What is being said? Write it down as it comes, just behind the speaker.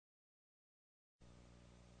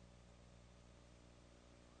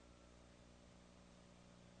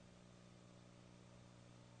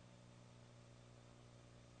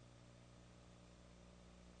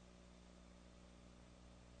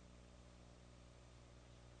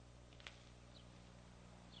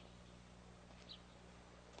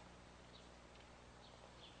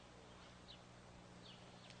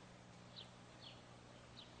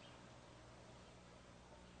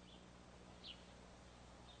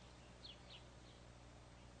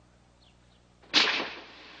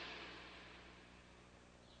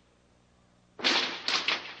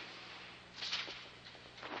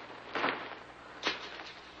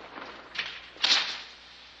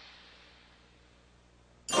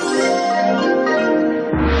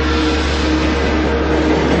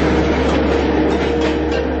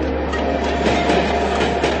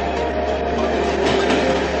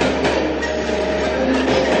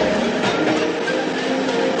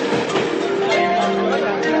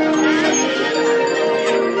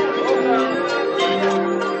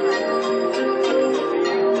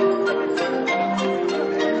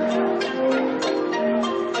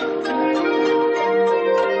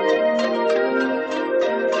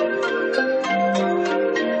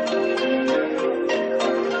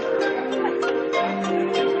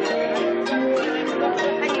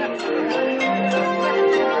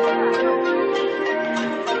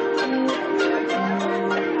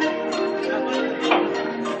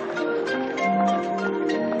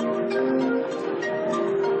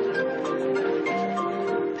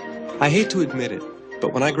I hate to admit it,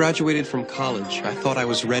 but when I graduated from college, I thought I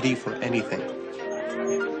was ready for anything.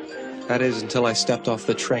 That is, until I stepped off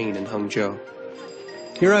the train in Hangzhou.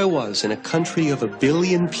 Here I was in a country of 1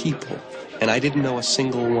 billion people, and I didn't know a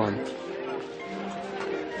single one.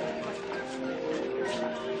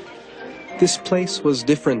 This place was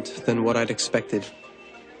different than what I'd expected.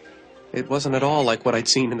 It wasn't at all like what I'd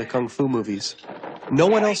seen in the Kung Fu movies. No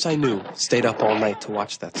one else I knew stayed up all night to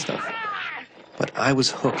watch that stuff. But I was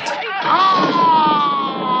hooked.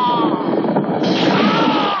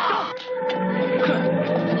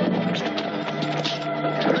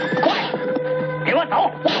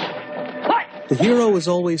 The hero was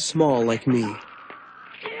always small like me.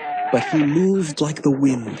 But he moved like the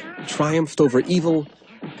wind, triumphed over evil,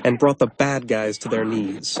 and brought the bad guys to their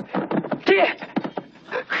knees.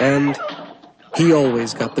 And he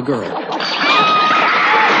always got the girl.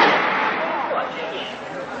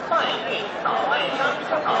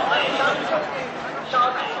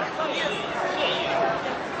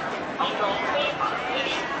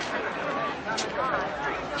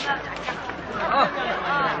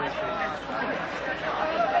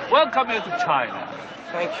 Welcome you to China.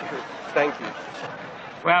 Thank you. Thank you.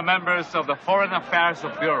 We are members of the Foreign Affairs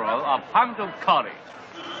Bureau of Hangzhou College.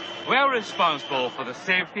 We are responsible for the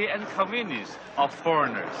safety and convenience of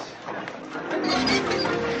foreigners.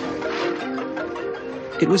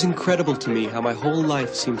 It was incredible to me how my whole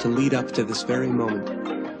life seemed to lead up to this very moment.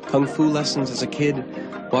 Kung Fu lessons as a kid,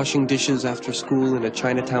 washing dishes after school in a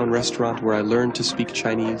Chinatown restaurant where I learned to speak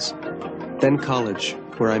Chinese, then college,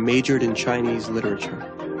 where I majored in Chinese literature.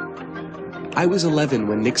 I was 11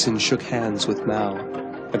 when Nixon shook hands with Mao.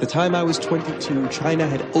 At the time I was 22, China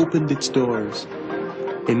had opened its doors.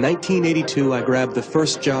 In 1982, I grabbed the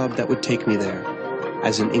first job that would take me there,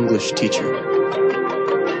 as an English teacher.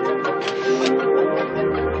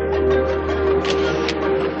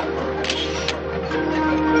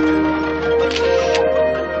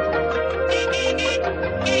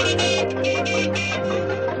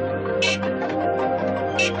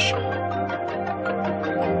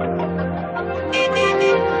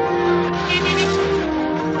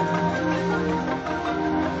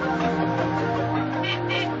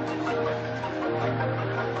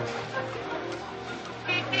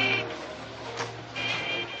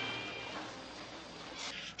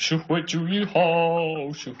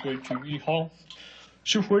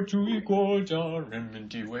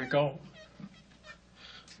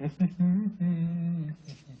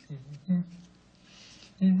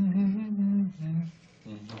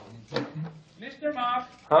 Mr. Mark.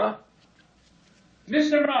 Huh?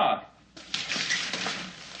 Mr. Mark.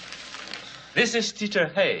 This is Teacher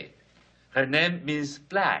Hay. Her name means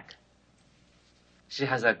black. She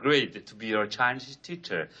has agreed to be your Chinese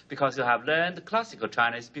teacher because you have learned classical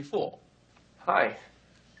Chinese before. Hi.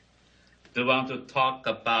 Do you want to talk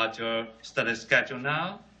about your study schedule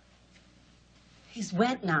now? He's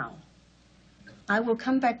wet now. I will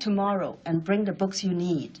come back tomorrow and bring the books you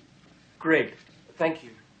need. Great. Thank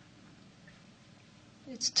you.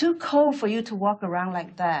 It's too cold for you to walk around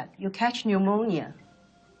like that. You'll catch pneumonia.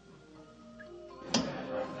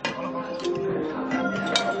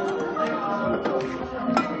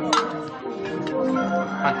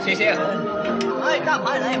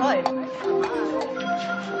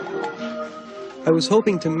 I was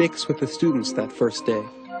hoping to mix with the students that first day.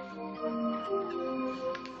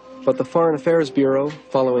 But the Foreign Affairs Bureau,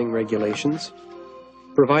 following regulations,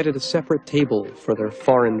 provided a separate table for their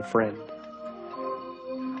foreign friend.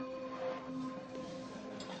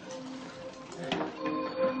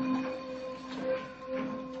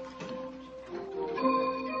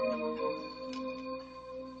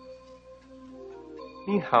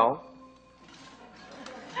 Ni hao.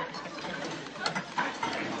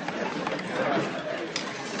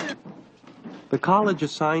 The college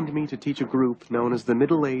assigned me to teach a group known as the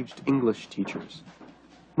Middle-Aged English Teachers.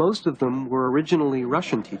 Most of them were originally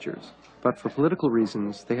Russian teachers, but for political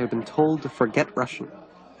reasons, they had been told to forget Russian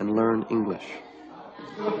and learn English.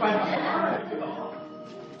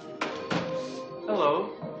 Hello.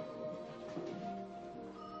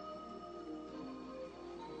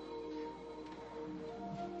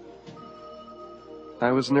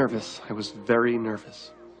 I was nervous. I was very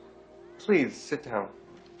nervous. Please, sit down.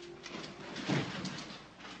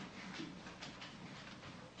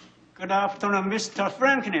 Good afternoon, Mr.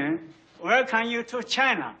 Franklin. Welcome you to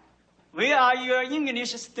China. We are your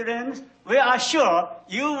English students. We are sure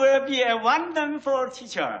you will be a wonderful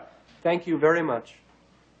teacher. Thank you very much.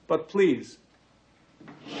 But please.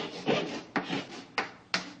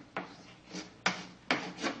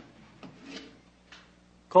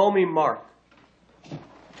 Call me Mark.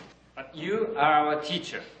 But you are our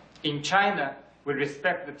teacher. In China, we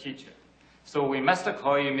respect the teacher, so we must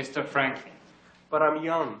call you Mr. Franklin. But I'm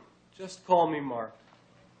young. Just call me Mark.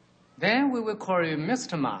 Then we will call you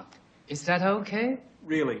Mr. Mark. Is that okay?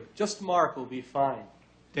 Really, just Mark will be fine.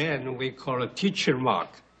 Then we call it Teacher Mark.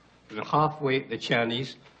 Halfway the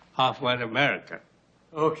Chinese, halfway the American.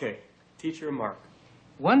 Okay, Teacher Mark.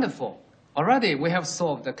 Wonderful. Already we have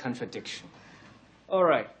solved the contradiction. All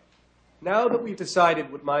right. Now that we've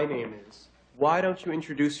decided what my name is, why don't you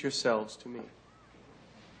introduce yourselves to me?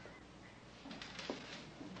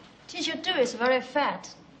 Teacher Du is very fat,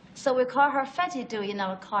 so we call her Fatty Du in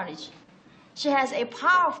our college. She has a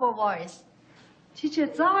powerful voice. Teacher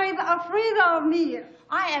Zhao is afraid of me.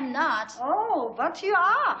 I am not. Oh, but you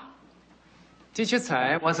are. Teacher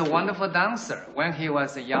Cai was a wonderful dancer when he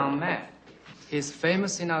was a young man. He's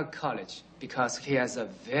famous in our college because he has a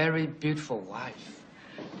very beautiful wife.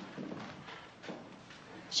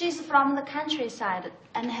 She's from the countryside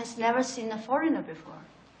and has never seen a foreigner before.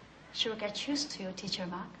 She will get used to you, Teacher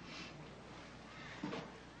Mark.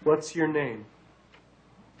 What's your name?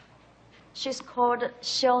 She's called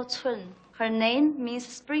Xiao Cun. Her name means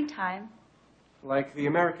springtime. Like the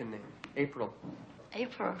American name, April.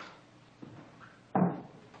 April.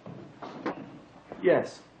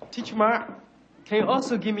 Yes. Teacher Mark, can you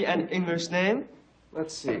also give me an English name?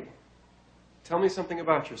 Let's see. Tell me something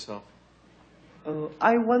about yourself.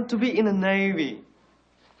 I want to be in the Navy.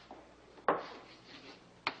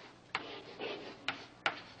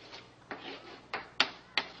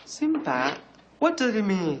 Sinbad? What does it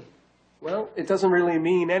mean? Well, it doesn't really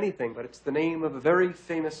mean anything, but it's the name of a very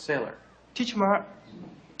famous sailor. Teacher Mark,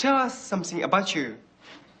 tell us something about you.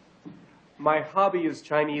 My hobby is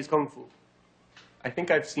Chinese Kung Fu. I think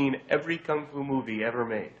I've seen every Kung Fu movie ever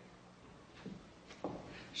made.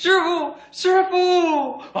 师傅，师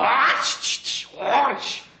傅！啊！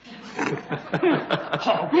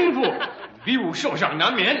好功夫，比武受伤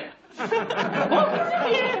难免。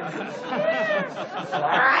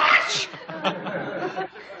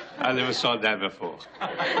I never saw that before.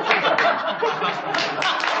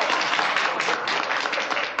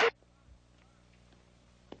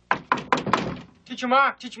 Teacher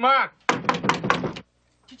Mark, Teacher Mark.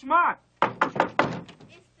 Teacher Mark.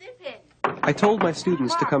 It's sleeping. I told my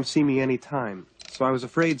students to come see me any time, so I was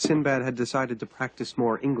afraid Sinbad had decided to practice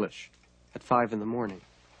more English at 5 in the morning.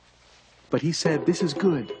 But he said, this is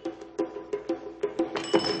good.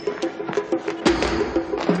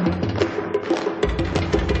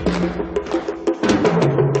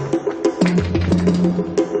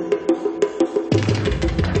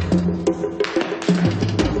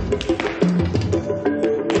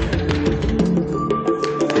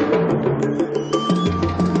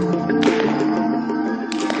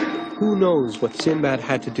 Who knows what Sinbad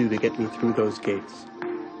had to do to get me through those gates?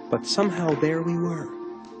 But somehow there we were,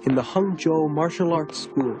 in the Hangzhou Martial Arts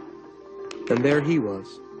School. And there he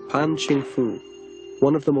was, Pan Qing Fu,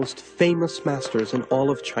 one of the most famous masters in all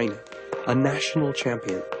of China, a national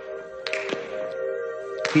champion.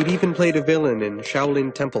 He'd even played a villain in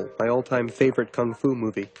Shaolin Temple, my all-time favorite kung fu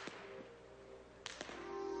movie.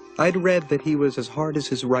 I'd read that he was as hard as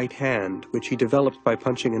his right hand, which he developed by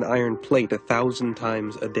punching an iron plate 1,000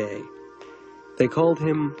 times a day. They called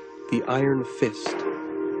him the Iron Fist.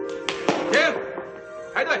 Tim,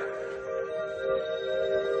 排队。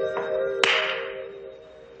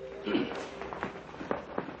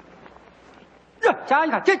向前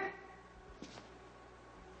看，进。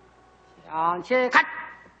向前看，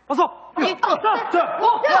不错。1、2、3、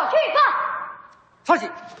5、6、7、8。操起！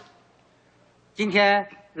今天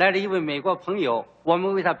来了一位美国朋友，我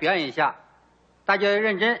们为他表演一下，大家要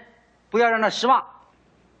认真，不要让他失望。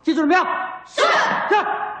记住了没有？是。是。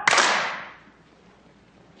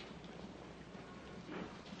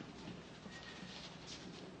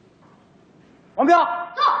王彪。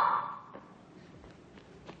到。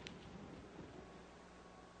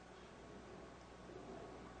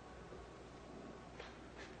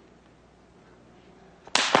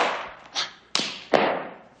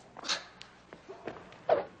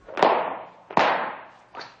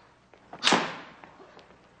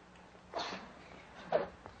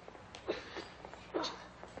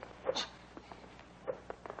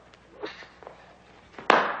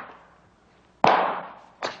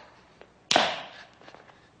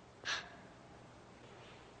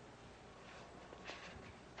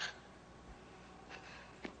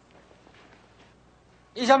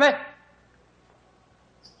印象没？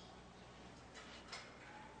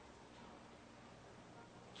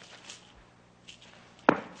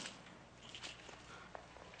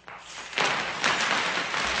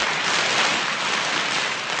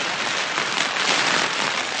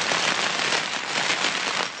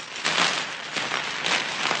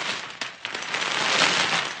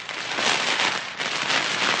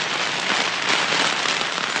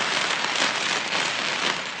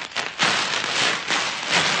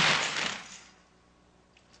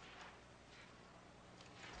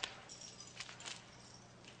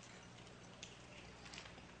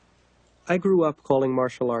 I grew up calling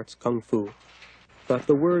martial arts Kung Fu, but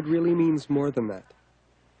the word really means more than that.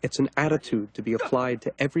 It's an attitude to be applied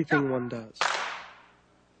to everything one does.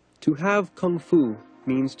 To have Kung Fu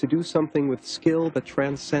means to do something with skill that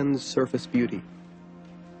transcends surface beauty.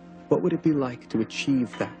 What would it be like to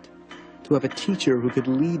achieve that? To have a teacher who could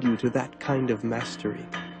lead you to that kind of mastery?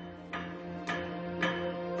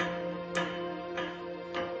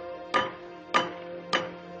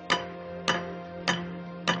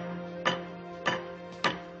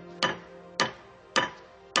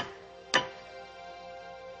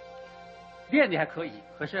练的还可以，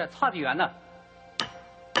可是差得远呢。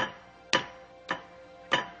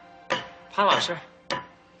潘老师，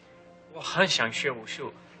我很想学武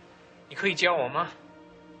术，你可以教我吗？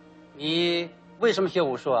你为什么学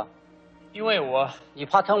武术啊？因为你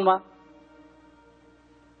怕痛吗？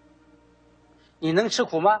你能吃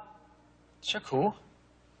苦吗？吃苦。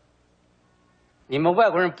你们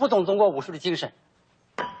外国人不懂中国武术的精神。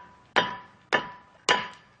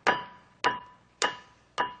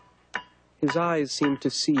His eyes seemed to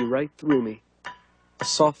see right through me, a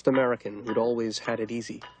soft American who'd always had it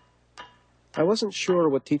easy. I wasn't sure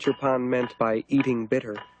what Teacher Pan meant by eating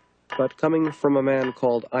bitter, but coming from a man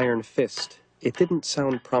called Iron Fist, it didn't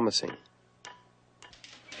sound promising.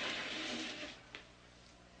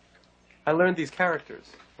 I learned these characters.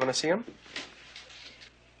 Want to see them?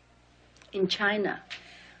 In China,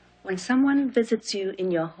 when someone visits you in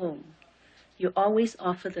your home, you always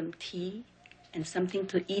offer them tea and something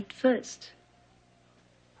to eat first.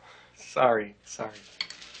 Sorry.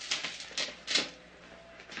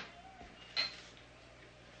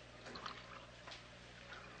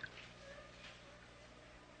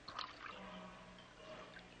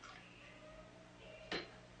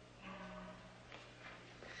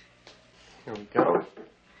 Here we go.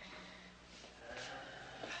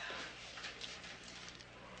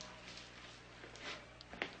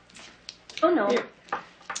 Oh, no. Here.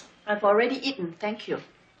 I've already eaten, thank you.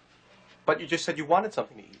 But you just said you wanted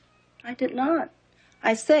something to eat. I did not.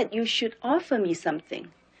 I said you should offer me something.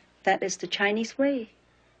 That is the Chinese way.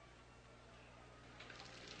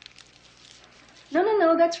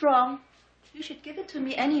 No, that's wrong. You should give it to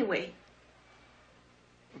me anyway.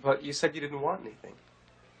 But you said you didn't want anything.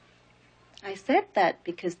 I said that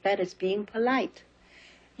because that is being polite.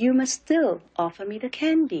 You must still offer me the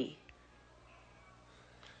candy.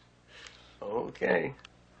 Okay.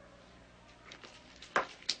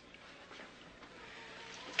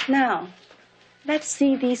 Now, let's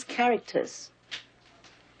see these characters.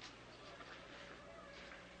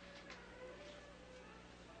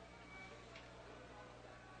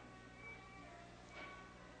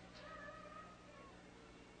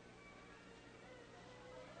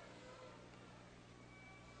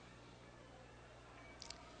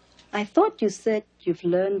 I thought you said you've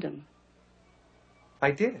learned them. I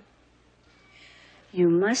did. You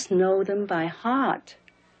must know them by heart.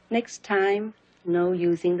 Next time, no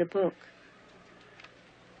using the book.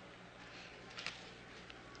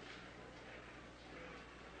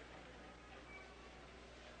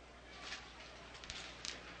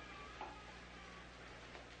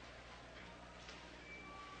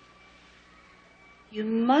 You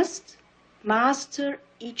must master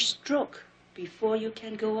each stroke before you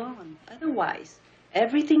can go on. Otherwise,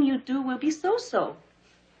 everything you do will be so-so.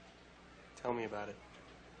 Tell me about it.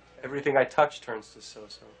 Everything I touch turns to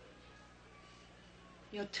so-so.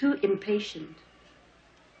 You're too impatient.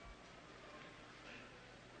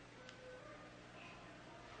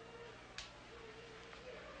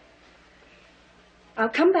 I'll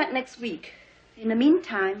come back next week. In the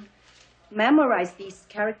meantime, memorize these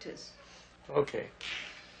characters. Okay.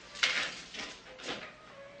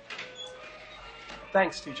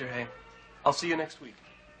 Thanks, Teacher Hay. I'll see you next week.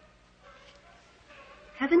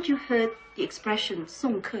 Haven't you heard the expression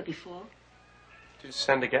送客 before? To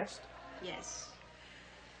send a guest? Yes.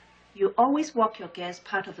 You always walk your guest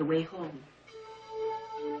part of the way home.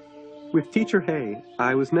 With Teacher Hay,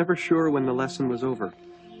 I was never sure when the lesson was over,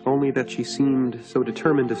 only that she seemed so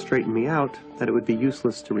determined to straighten me out that it would be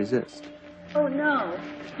useless to resist. Oh, no.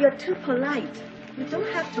 You're too polite. You don't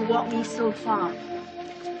have to walk me so far.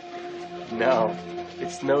 No,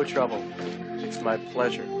 it's no trouble. It's my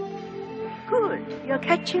pleasure. Good. You're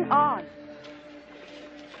catching on.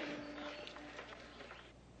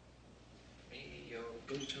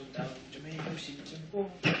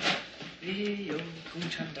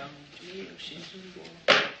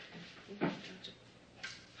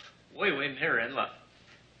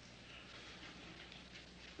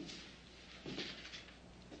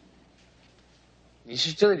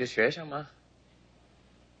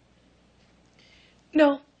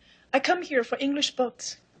 No, I come here for English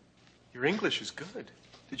books. Your English is good.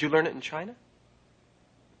 Did you learn it in China?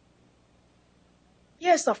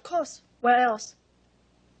 Yes, of course. Where else?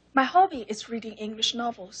 My hobby is reading English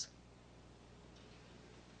novels.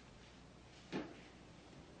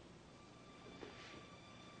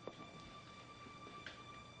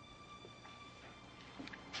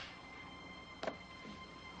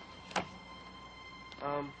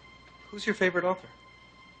 Who's your favorite author?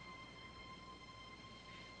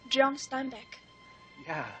 John Steinbeck.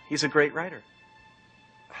 Yeah, he's a great writer.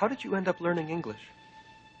 How did you end up learning English?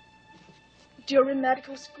 During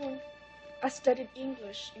medical school, I studied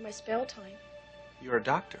English in my spare time. You're a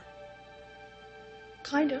doctor.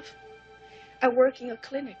 Kind of. I work in a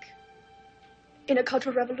clinic. In the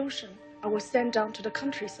Cultural Revolution, I was sent down to the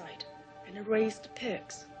countryside and raised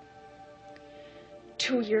pigs.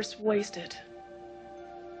 2 years wasted.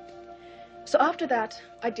 So after that,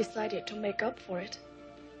 I decided to make up for it.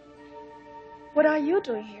 What are you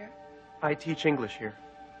doing here? I teach English here.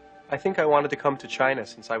 I think I wanted to come to China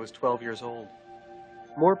since I was 12 years old.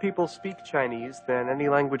 More people speak Chinese than any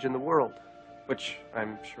language in the world, which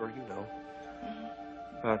I'm sure you know.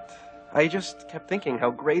 But I just kept thinking how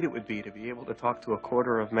great it would be to be able to talk to a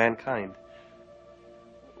quarter of mankind.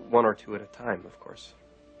 1 or 2 at a time, of course.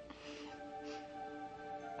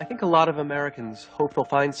 I think a lot of Americans hope they'll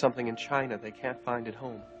find something in China they can't find at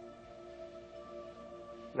home.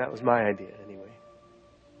 That was my idea, anyway.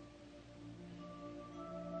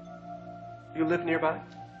 You live nearby?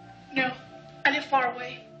 No, I live far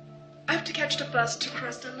away. I have to catch the bus to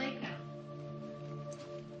cross the lake now.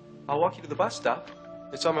 I'll walk you to the bus stop.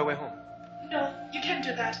 It's on my way home. No, you can't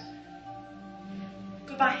do that.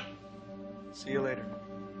 Goodbye. See you later.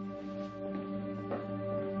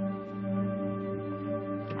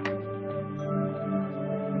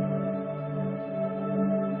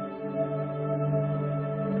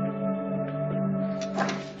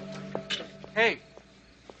 Hey,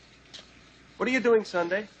 what are you doing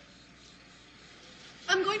Sunday?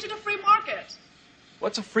 I'm going to the free market.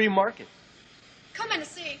 What's a free market? Come and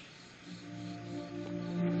see.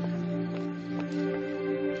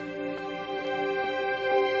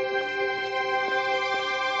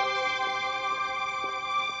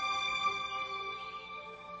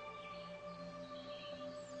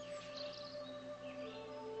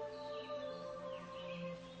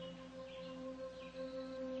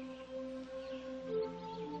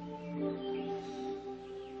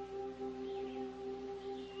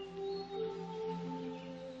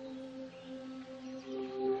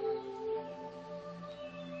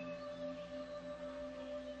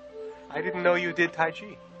 I didn't know you did Tai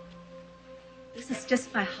Chi. This is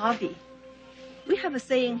just my hobby. We have a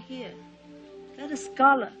saying here that a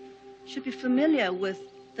scholar should be familiar with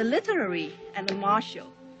the literary and the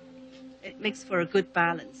martial. It makes for a good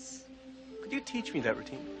balance. Could you teach me that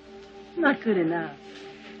routine? Not good enough.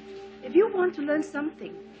 If you want to learn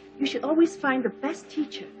something, you should always find the best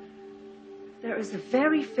teacher. There is a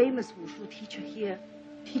very famous Wushu teacher here,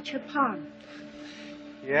 Teacher Pan.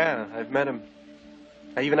 Yeah, I've met him.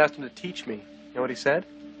 I even asked him to teach me. You know what he said?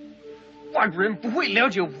 外国人不会了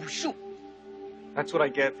解武术。 That's what I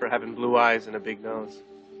get for having blue eyes and a big nose.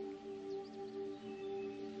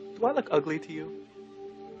 Do I look ugly to you?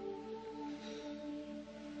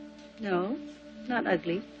 No, not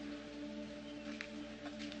ugly.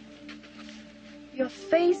 Your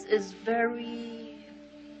face is very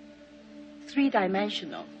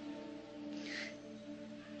three-dimensional.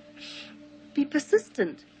 Be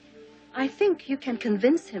persistent. I think you can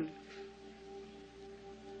convince him.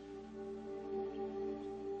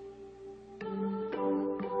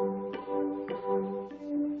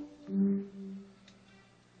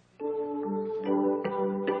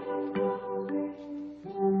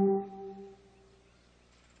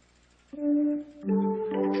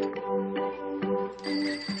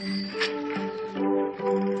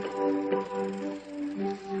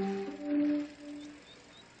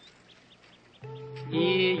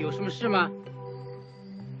你有什么事吗？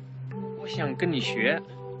我想跟你学。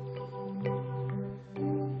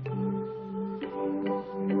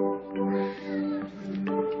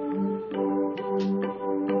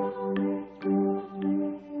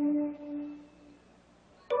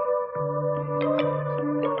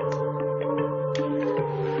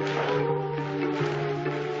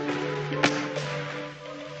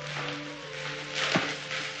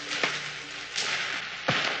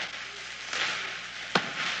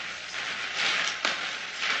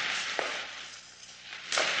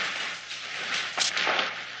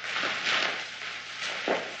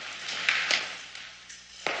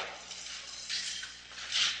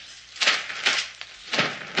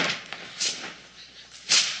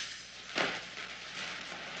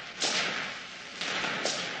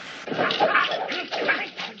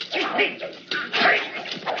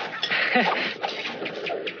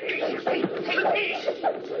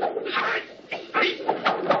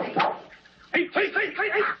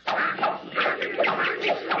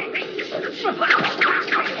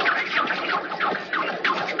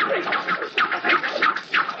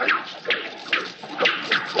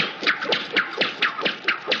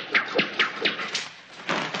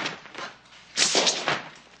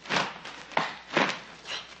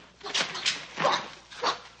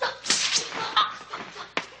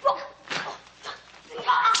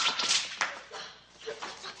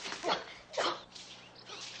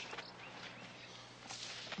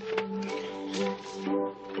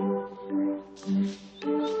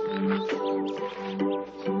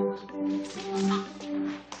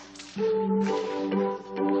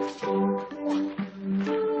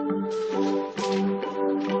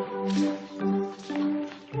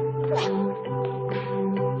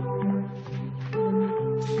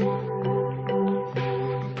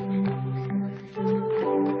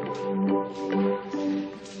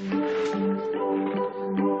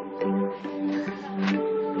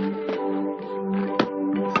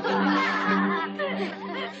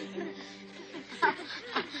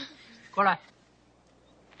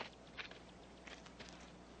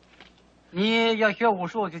你要学武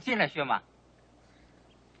术就进来学嘛。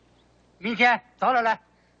明天早点来。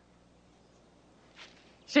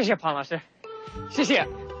谢谢庞老师，谢谢。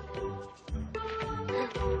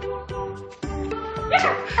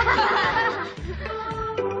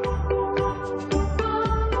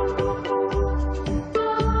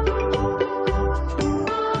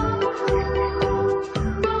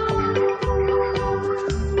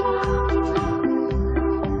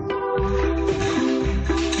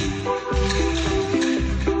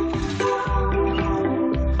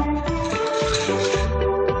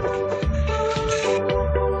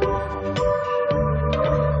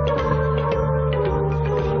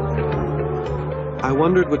I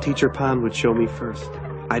wondered what Teacher Pan would show me first.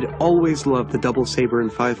 I'd always loved the double saber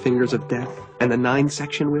and 5 fingers of death, and the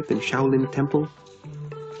 9-section whip in Shaolin Temple.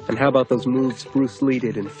 And how about those moves Bruce Lee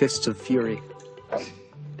did in Fists of Fury?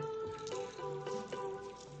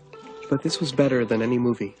 But this was better than any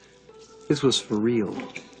movie. This was for real.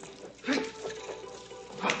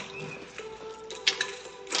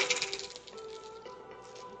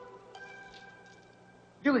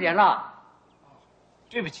 6点了。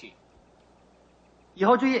对不起。以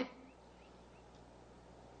后注意。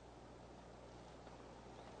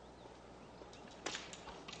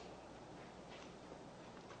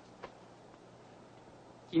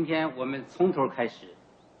今天我们从头开始，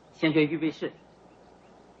先学预备式。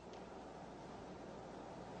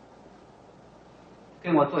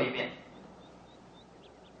跟我做一遍。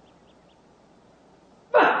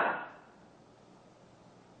放下。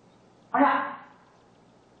放下。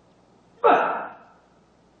放下。放下。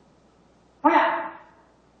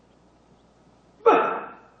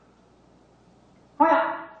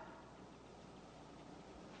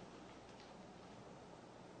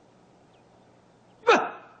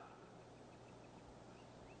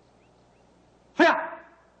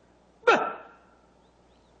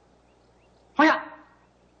放下。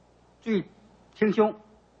注意挺胸。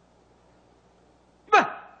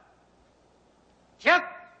停。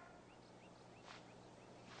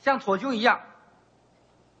像脱臼一样。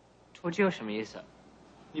脱臼什么意思？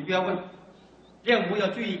你不要问。练武要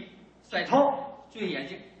注意甩头，注意眼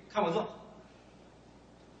睛，看我做。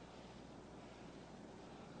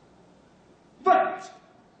放下。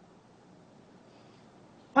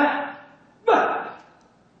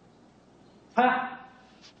放下。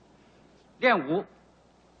练武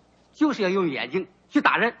就是要用眼睛去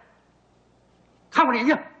打人。看我眼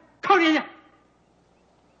睛，看我眼睛。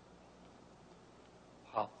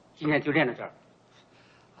好，今天就练到这儿。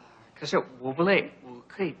可是我不累，我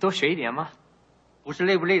可以多学一点吗？不是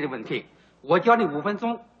累不累的问题，我教你5分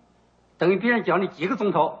钟，等于别人教你几个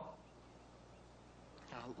钟头。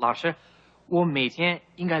老师，我每天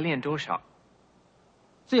应该练多少？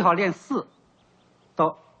最好练4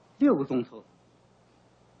到6个钟头。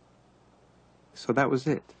So that was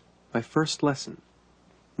it. My first lesson.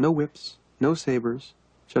 No whips, no sabers,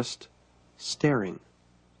 just staring.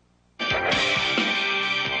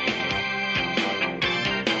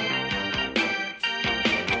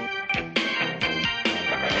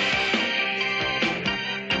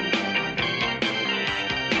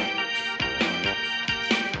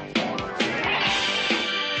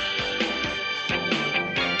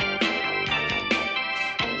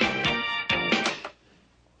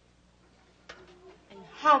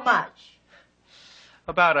 How much?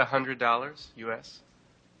 About $100 US.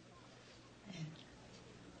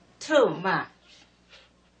 Too much.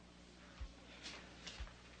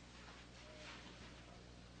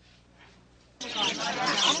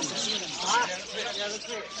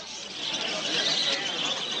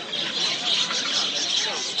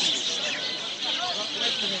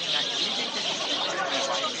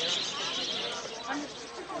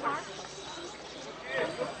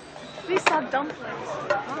 Please have dumplings.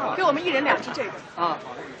 给我们1人2只这个。啊。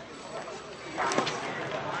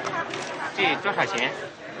这多少钱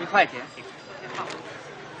？1块钱。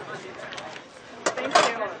Thank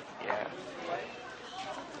you. Yeah.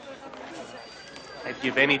 I'd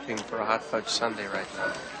give anything for a hot fudge sundae right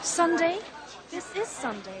now. Sunday? This is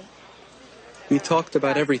Sunday. We talked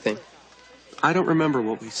about everything. I don't remember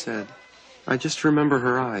what we said. I just remember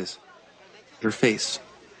her eyes, her face,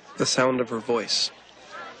 the sound of her voice.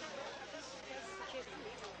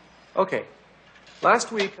 Okay.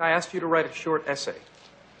 Last week, I asked you to write a short essay,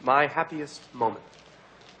 My Happiest Moment.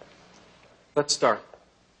 Let's start.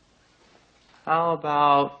 How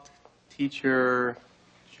about Teacher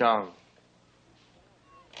Zhang?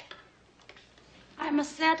 I'm a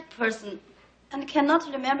sad person and cannot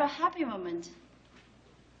remember a happy moment.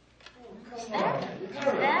 Sad?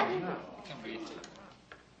 Sad?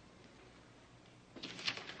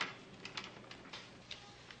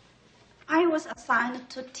 was assigned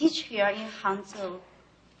to teach here in Hangzhou,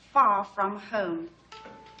 far from home.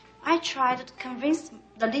 I tried to convince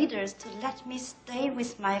the leaders to let me stay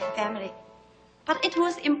with my family, but it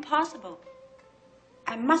was impossible.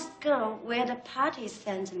 I must go where the party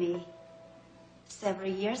sent me.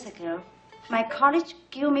 Several years ago, my college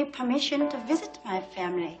gave me permission to visit my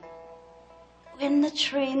family. When the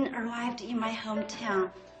train arrived in my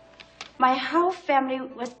hometown, my whole family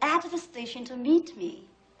was at the station to meet me.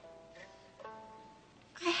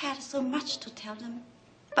 I had so much to tell them,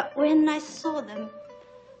 but when I saw them,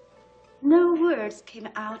 no words came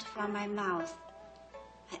out from my mouth.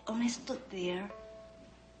 I only stood there.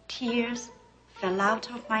 Tears fell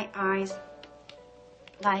out of my eyes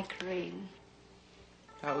like rain.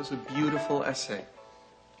 That was a beautiful essay.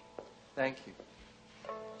 Thank you.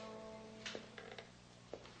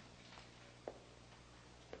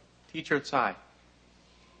 Teacher Tsai.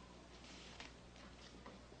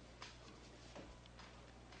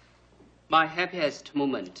 My happiest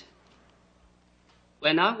moment.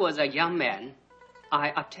 When I was a young man,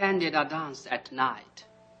 I attended a dance at night.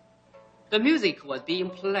 The music was being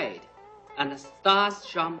played, and the stars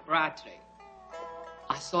shone brightly.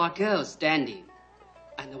 I saw a girl standing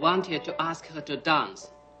and wanted to ask her to dance.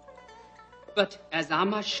 But as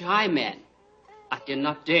I'm a shy man, I did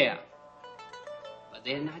not dare. But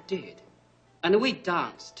then I did, and we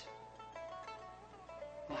danced.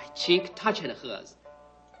 My cheek touched hers.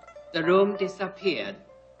 The room disappeared.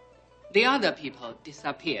 The other people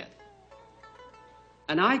disappeared.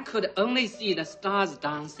 And I could only see the stars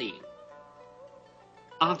dancing.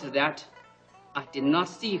 After that, I did not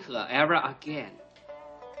see her ever again.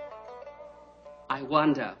 I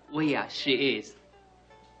wonder where she is.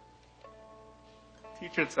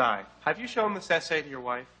 Teacher Tsai, have you shown this essay to your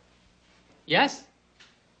wife? Yes,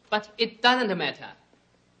 but it doesn't matter.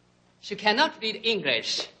 She cannot read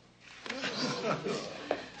English.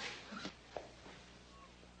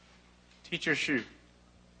 Teacher Xu.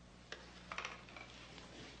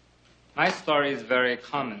 My story is very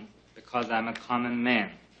common because I'm a common man.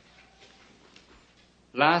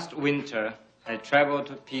 Last winter, I traveled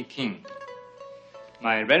to Peking.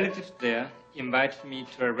 My relatives there invited me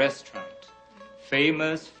to a restaurant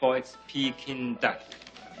famous for its Peking duck.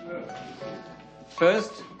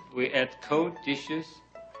 First, we ate cold dishes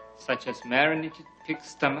such as marinated pig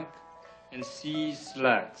stomach and sea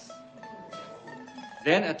slugs.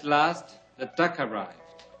 Then at last, the duck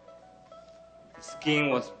arrived. The skin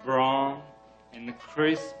was brown and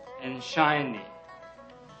crisp and shiny.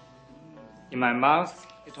 In my mouth,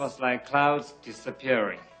 it was like clouds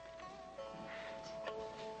disappearing.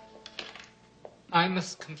 I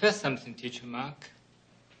must confess something, Teacher Mark.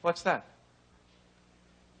 What's that?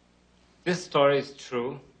 This story is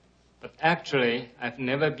true, but actually, I've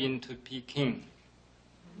never been to Peking.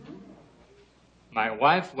 My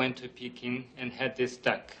wife went to Peking and had this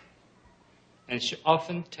duck, and she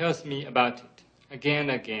often tells me about it again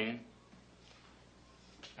and again.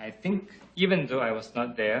 I think, even though I was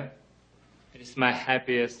not there, it is my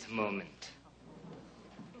happiest moment.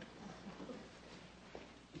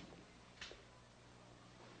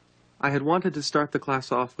 I had wanted to start the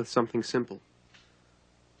class off with something simple,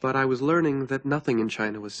 but I was learning that nothing in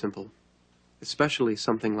China was simple, especially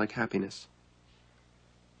something like happiness.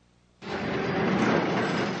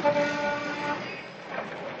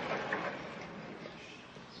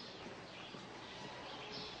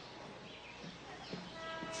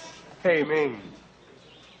 Hey, Ming.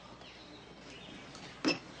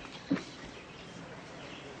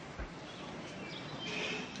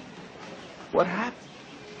 What happened?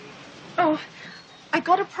 Oh, I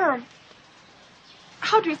got a perm.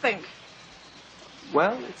 How do you think?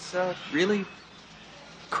 Well, it's really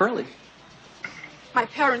curly. My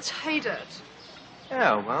parents hate it.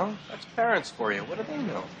 Yeah, well, that's parents for you. What do they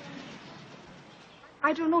know?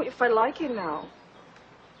 I don't know if I like it now.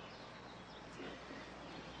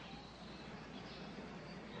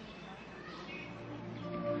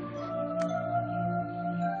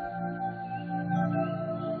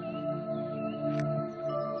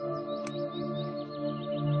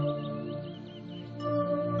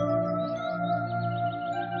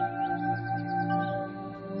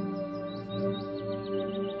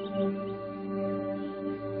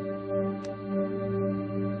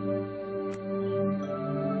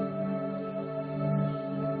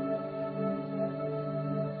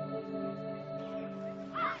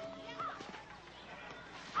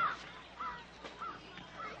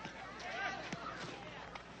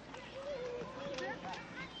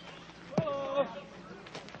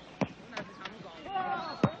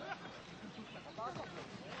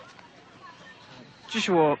这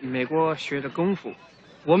是我美国学的功夫，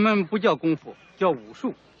我们不叫功夫，叫武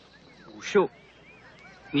术。武术，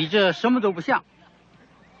你这什么都不像，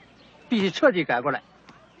必须彻底改过来。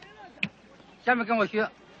下面跟我学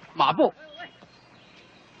马步。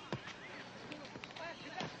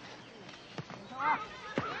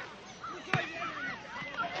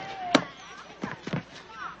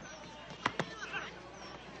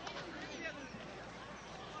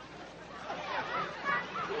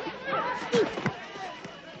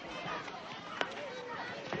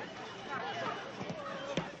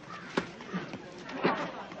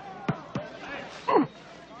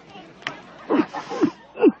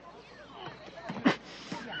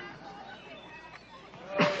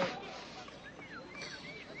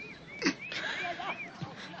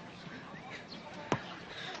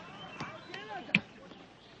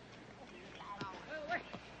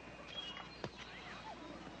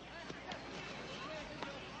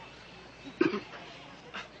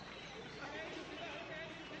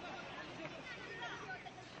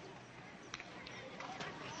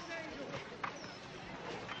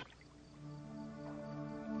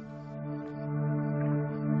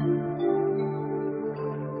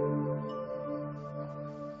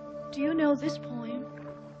Do you know this poem?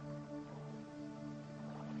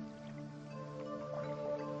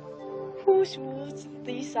 Whose woods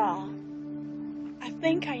these are? I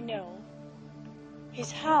think I know.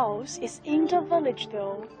 His house is in the village,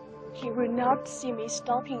 though. He will not see me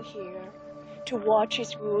stopping here to watch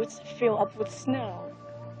his woods fill up with snow.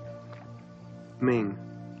 Ming.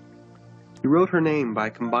 You wrote her name by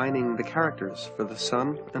combining the characters for the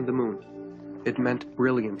sun and the moon. It meant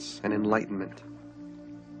brilliance and enlightenment.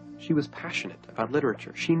 She was passionate about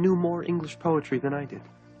literature. She knew more English poetry than I did.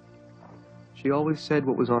 She always said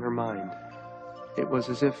what was on her mind. It was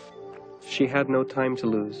as if she had no time to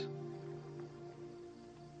lose.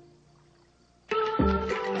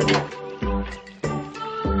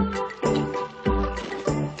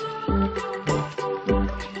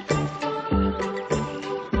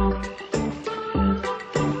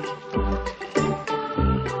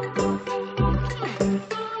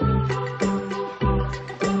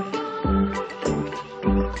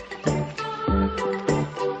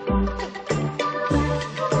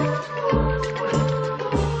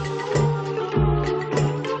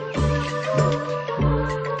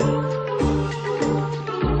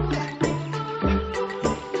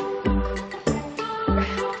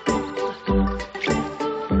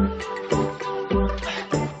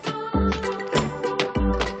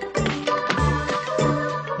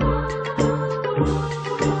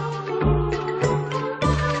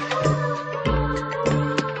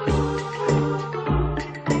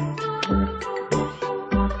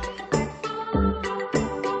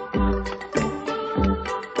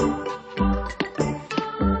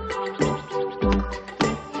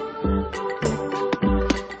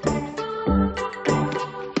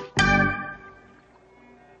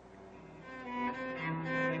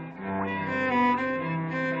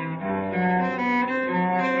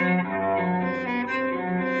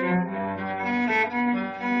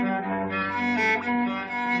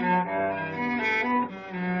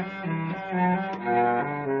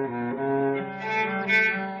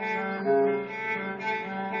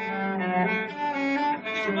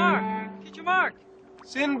 Teacher Mark!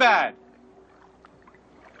 Sinbad!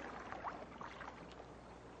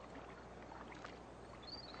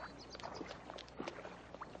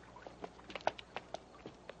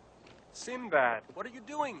 Sinbad, what are you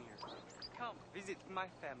doing here? Come visit my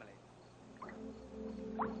family.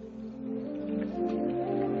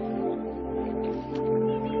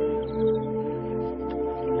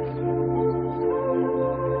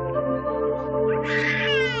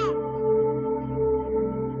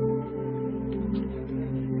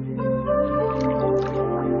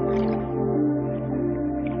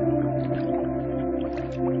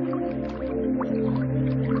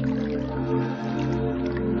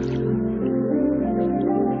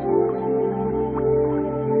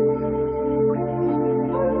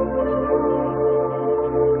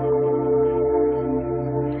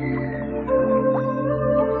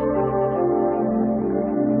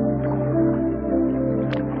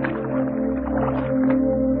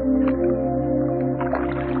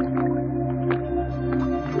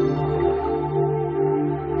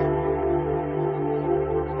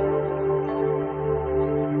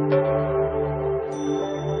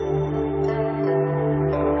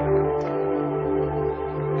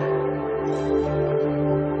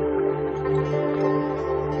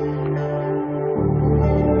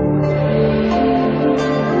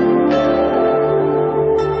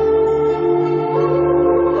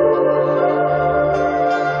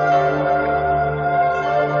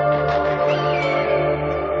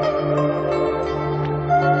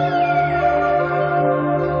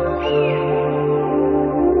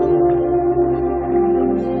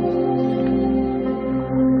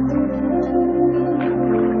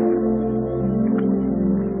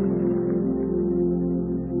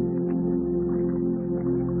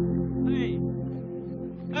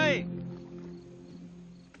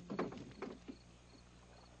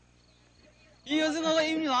 你又是我个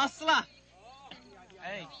英语老师啦。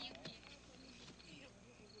哎。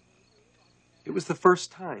 It was the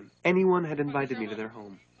first time anyone had invited me to their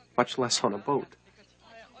home, much less on a boat.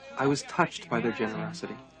 I was touched by their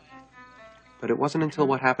generosity. But it wasn't until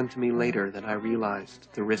what happened to me later that I realized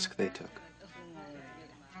the risk they took.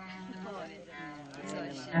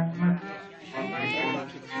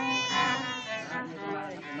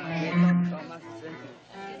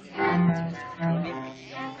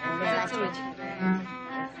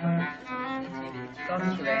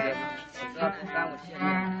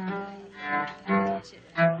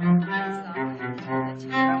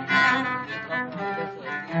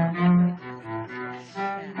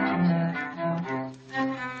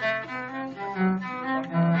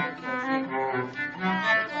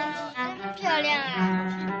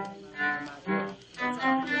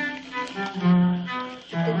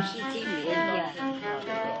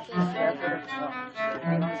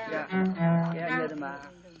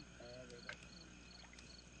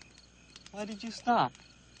 Why did you stop?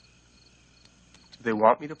 Do they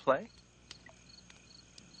want me to play?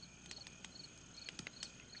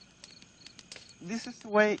 This is the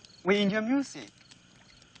way we enjoy music.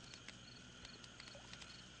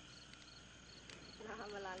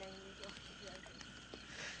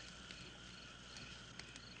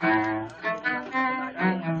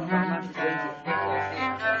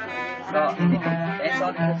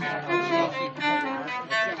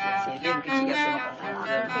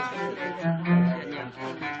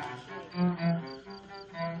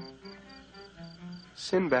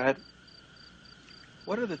 Sinbad,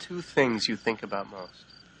 what are the two things you think about most?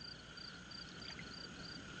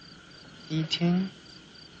 Eating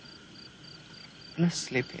and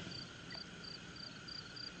sleeping.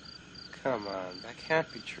 Come on, that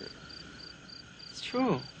can't be true. It's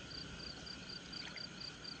true.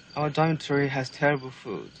 Our dormitory has terrible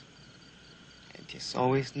food. It is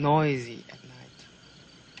always noisy at night.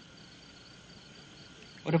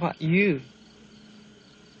 What about you?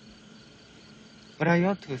 What are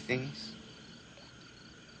your two things?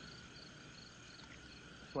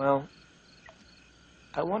 Well,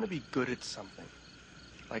 I want to be good at something,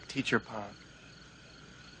 like Teacher Pan.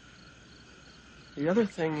 The other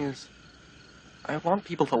thing is, I want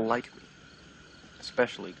people to like me,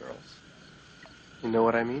 especially girls. You know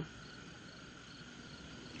what I mean?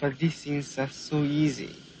 But these things are so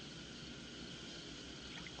easy.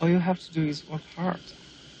 All you have to do is work hard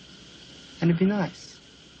and be nice.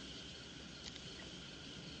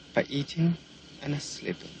 By eating and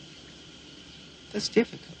sleeping, that's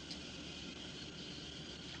difficult.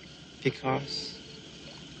 Because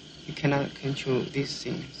you cannot control these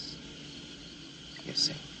things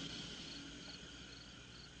yourself.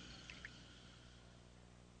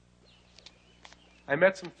 I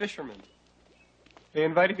met some fishermen. They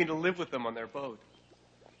invited me to live with them on their boat.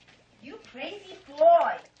 You crazy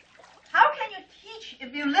boy. How can you teach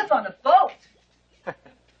if you live on a boat?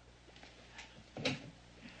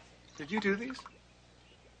 Did you do these?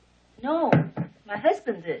 No, my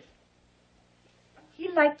husband did. He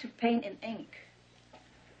liked to paint in ink.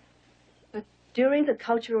 But during the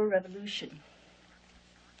Cultural Revolution,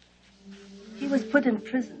 he was put in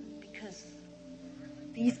prison because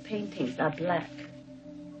these paintings are black.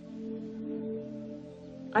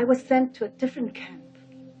 I was sent to a different camp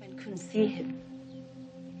and couldn't see him.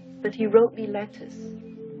 But he wrote me letters.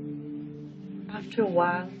 After a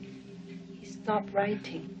while, he stopped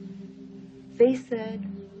writing. They said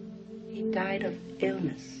he died of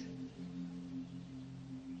illness.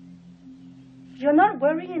 You're not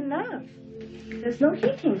worrying enough. There's no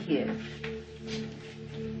heating here.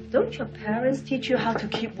 Don't your parents teach you how to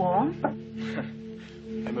keep warm?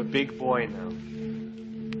 I'm a big boy now.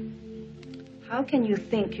 How can you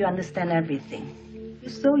think you understand everything?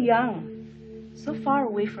 You're so young, so far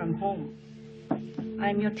away from home.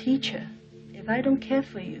 I'm your teacher. If I don't care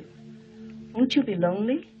for you, won't you be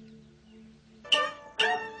lonely?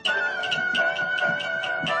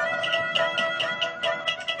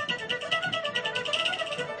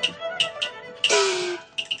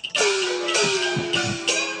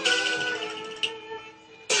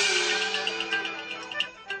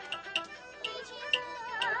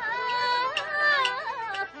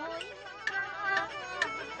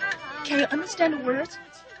 Can you understand the words?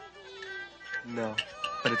 No,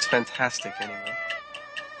 but it's fantastic anyway.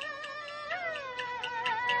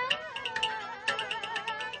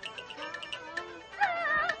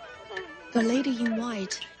 The lady in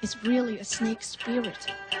white is really a snake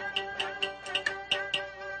spirit.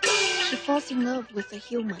 She falls in love with a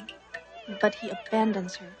human, but he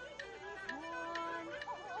abandons her.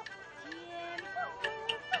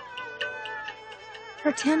 Her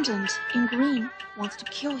attendant in green wants to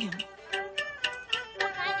kill him.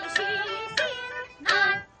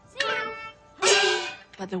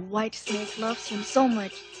 But the white snake loves him so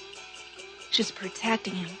much. She's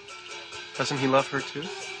protecting him. Doesn't he love her too?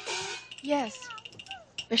 Yes,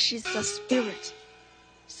 but she's a spirit,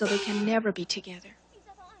 so they can never be together.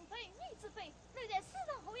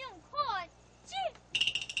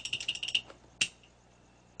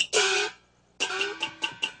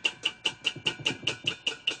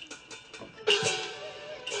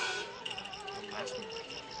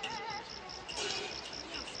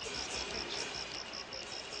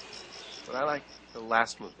 But I like the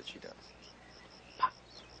last move that she does.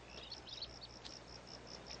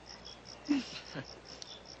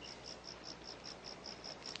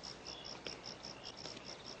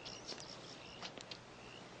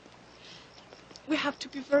 We have to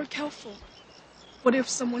be very careful. What if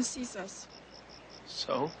someone sees us?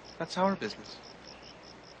 So, that's our business.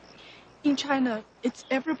 In China, it's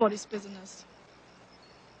everybody's business.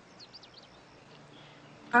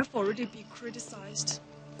 I've already been criticized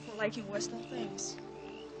for liking Western things.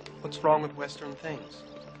 What's wrong with Western things?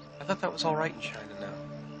 I thought that was all right in China now.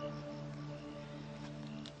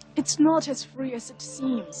 It's not as free as it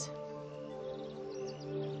seems.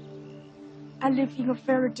 I live in a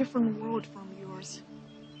very different world from yours.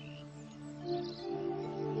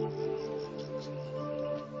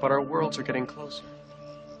 But our worlds are getting closer.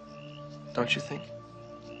 Don't you think?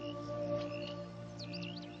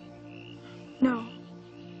 No,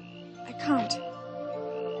 I can't.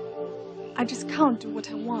 I just can't do what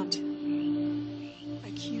I want.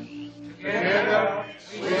 Like you. Together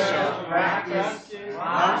we shall practice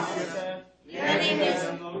Marxism,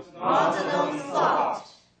 orthodox thought.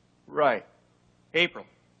 Right. April,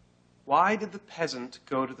 why did the peasant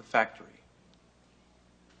go to the factory?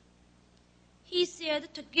 He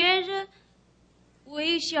said, together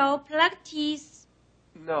we shall practice.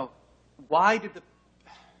 No. Why did the...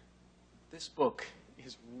 This book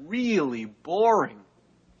is really boring.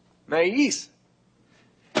 Mais,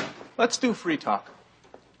 let's do free talk.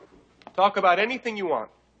 Talk about anything you want.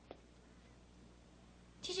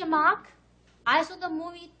 Teacher Mark, I saw the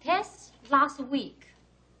movie Test last week.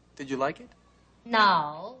 Did you like it?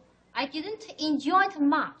 No, I didn't enjoy it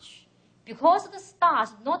much because the stars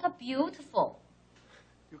not beautiful.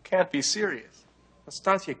 You can't be serious.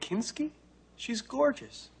 Nastasia Kinski? She's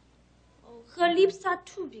gorgeous. Oh, her lips are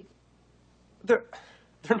too big. They're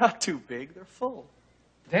not too big. They're full.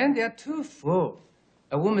 Then they're too full.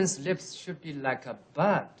 A woman's lips should be like a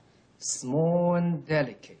bud, small and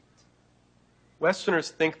delicate. Westerners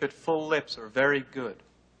think that full lips are very good.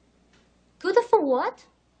 Good for what?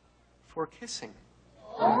 For kissing.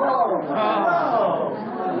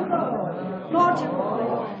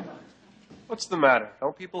 What's the matter?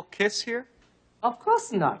 Don't people kiss here? Of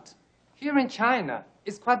course not. Here in China,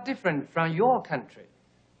 it's quite different from your country.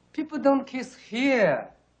 People don't kiss here.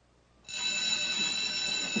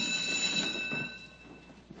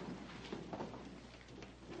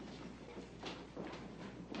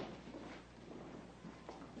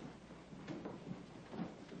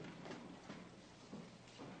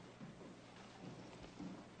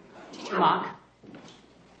 Teacher Mark,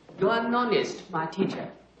 you are an honest, my teacher.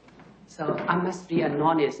 So I must be an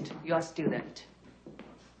honest, your student.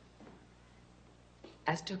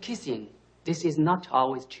 As to kissing, this is not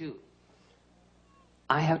always true.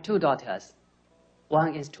 I have two daughters.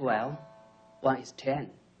 One is 12, one is 10.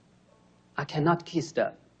 I cannot kiss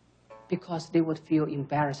them because they would feel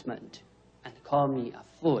embarrassment and call me a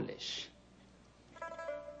foolish.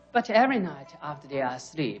 But every night after they are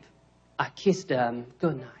asleep, I kiss them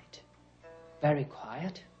good night. Very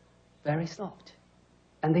quiet, very soft.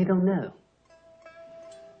 And they don't know.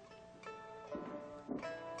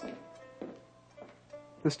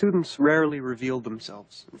 The students rarely revealed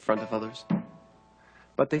themselves in front of others.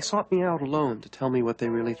 But they sought me out alone to tell me what they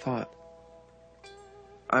really thought.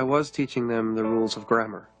 I was teaching them the rules of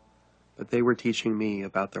grammar, but they were teaching me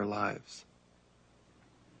about their lives.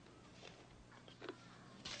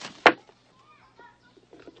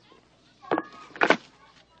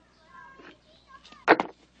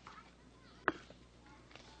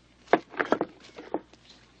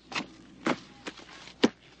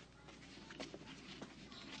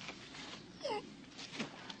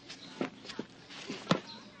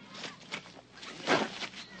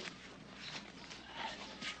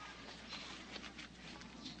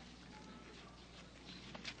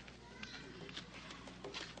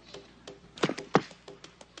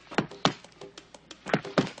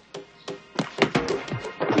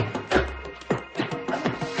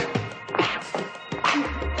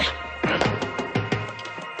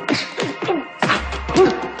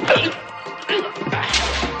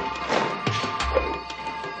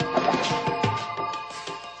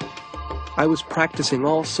 I was practicing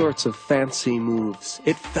all sorts of fancy moves.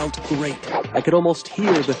 It felt great. I could almost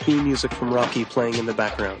hear the theme music from Rocky playing in the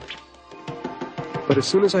background. But as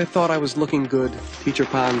soon as I thought I was looking good, Teacher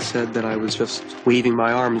Pan said that I was just waving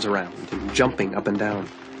my arms around and jumping up and down.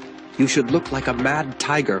 You should look like a mad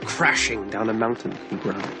tiger crashing down a mountain, he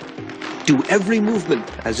growled. Do every movement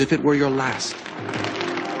as if it were your last.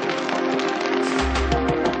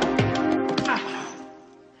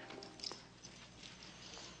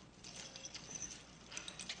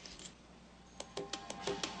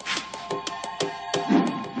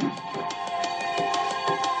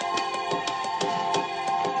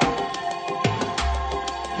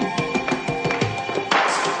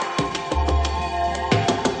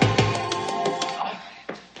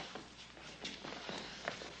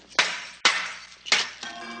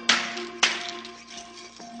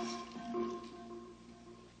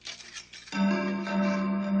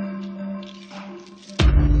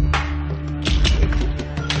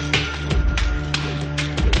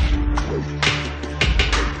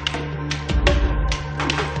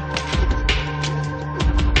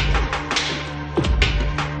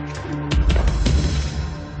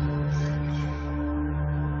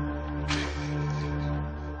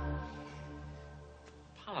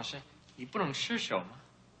你不能失手吗？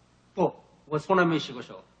不，我从来没失过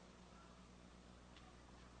手。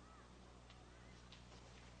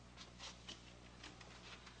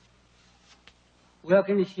我要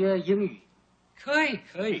跟你学英语。可以，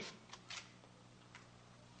可以。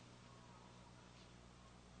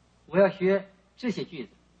我要学这些句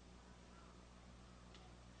子。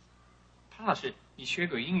潘老师，你学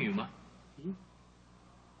过英语吗？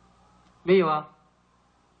没有啊。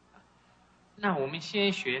那我们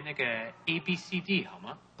先学那个 ABCD 好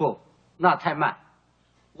吗？不，那太慢。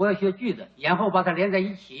我要学句子，然后把它连在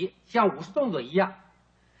一起，像武术动作一样。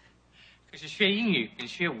可是学英语跟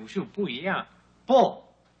学武术不一样。不，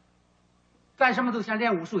干什么都像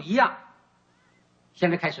练武术一样。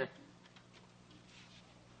现在开始。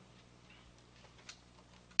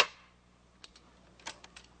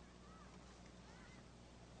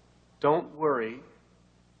Don't worry,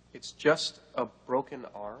 it's just a broken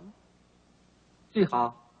arm. 最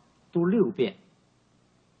好读6遍。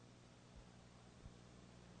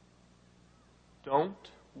Don't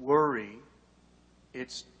worry,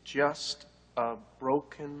 it's just a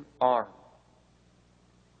broken arm.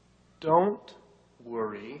 Don't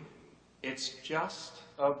worry, it's just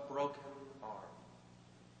a broken arm.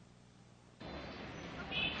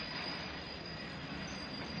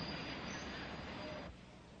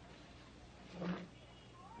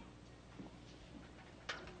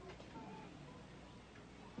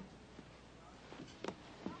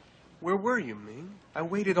 Where were you, Ming? I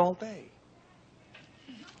waited all day.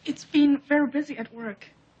 It's been very busy at work.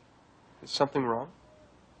 Is something wrong?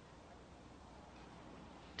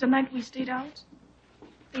 The night we stayed out,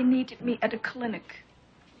 they needed me at the clinic.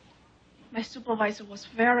 My supervisor was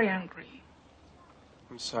very angry.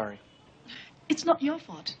 I'm sorry. It's not your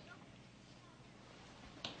fault.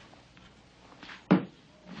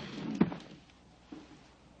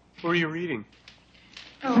 Who are you reading?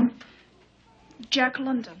 Oh, Jack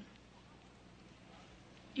London.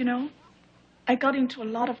 You know, I got into a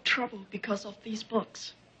lot of trouble because of these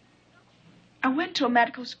books. I went to a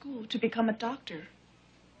medical school to become a doctor,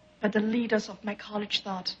 but the leaders of my college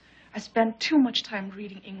thought I spent too much time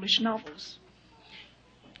reading English novels.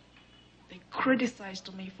 They criticized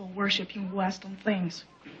me for worshiping Western things.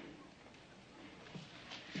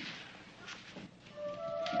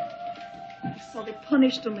 So they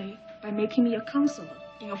punished me by making me a counselor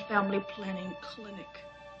in a family planning clinic.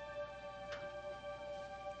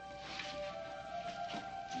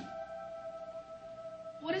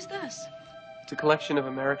 What is this? It's a collection of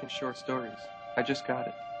American short stories. I just got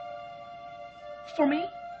it. For me?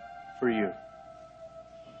 For you.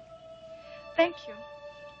 Thank you.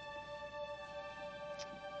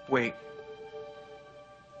 Wait.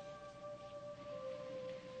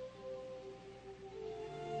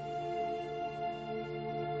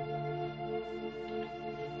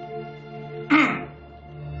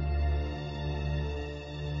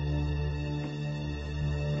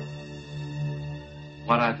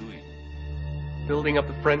 What are you doing? Building up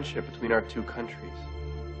a friendship between our two countries.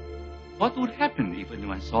 What would happen if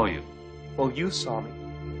anyone saw you? Well, you saw me.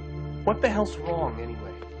 What the hell's wrong,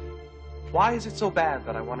 anyway? Why is it so bad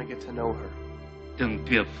that I want to get to know her? Don't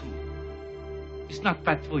be a fool. It's not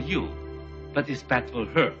bad for you, but it's bad for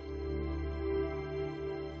her.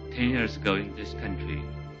 10 years ago in this country,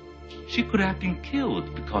 she could have been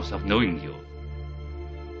killed because of knowing you.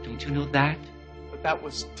 Don't you know that? But that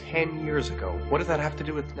was 10 years ago. What does that have to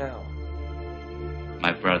do with now?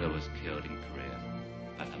 My brother was killed in Korea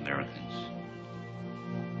by the Americans.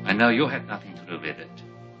 I know you had nothing to do with it,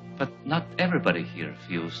 but not everybody here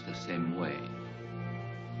feels the same way.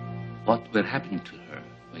 What will happen to her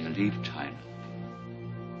when you leave China?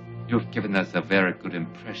 You've given us a very good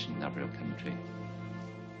impression of your country.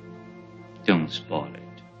 Don't spoil it.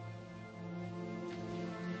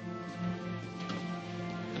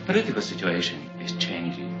 The political situation is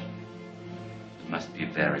changing. We must be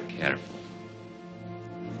very careful.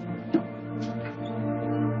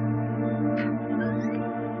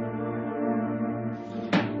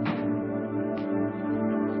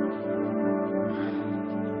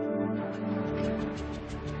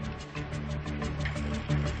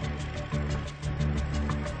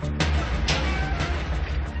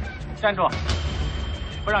站住！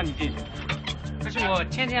不让你进去。可是我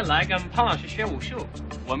天天来跟潘老师学武术，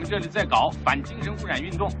我们这里在搞反精神污染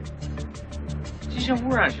运动。精神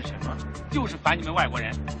污染是什么？就是反你们外国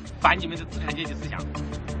人，反你们的资产阶级思想。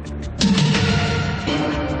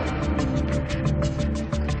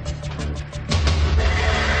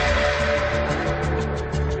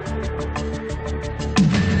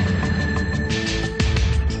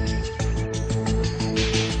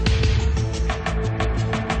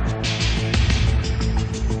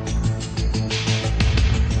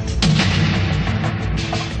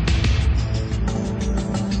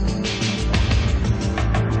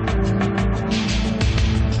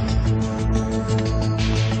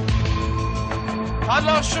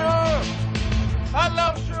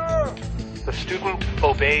The student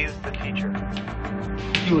obeys the teacher.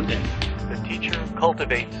 Student. The teacher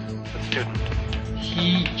cultivates the student.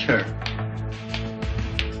 Teacher.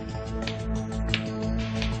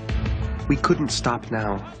 We couldn't stop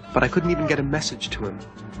now, but I couldn't even get a message to him.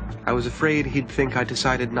 I was afraid he'd think I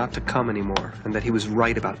decided not to come anymore, and that he was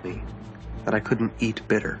right about me, that I couldn't eat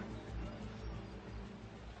bitter.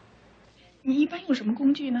 你一般用什么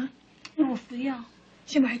工具呢？用服药。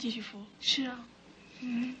现在还继续服？是啊。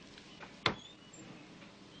嗯。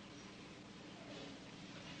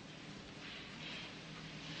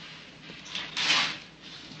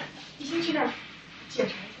你先去那儿检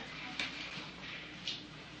查一下。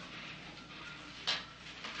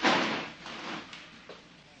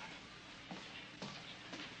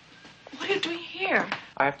What are you doing here?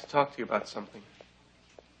 I have to talk to you about something.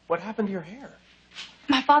 What happened to your hair?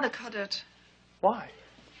 My father cut it. Why?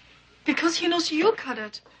 Because he knows you cut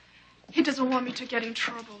it. He doesn't want me to get in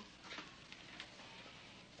trouble.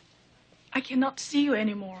 I cannot see you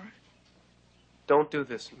anymore. Don't do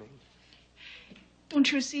this to me.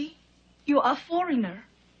 Don't you see? You are a foreigner.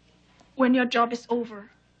 When your job is over,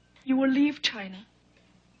 you will leave China.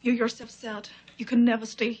 You yourself said you could never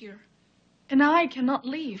stay here. And I cannot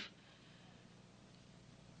leave.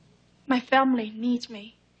 My family needs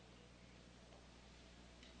me.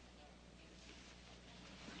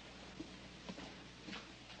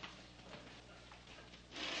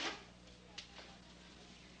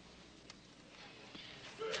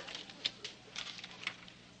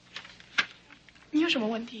 You 有什么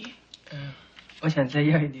问题？我想再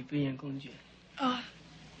要一点避孕工具。啊。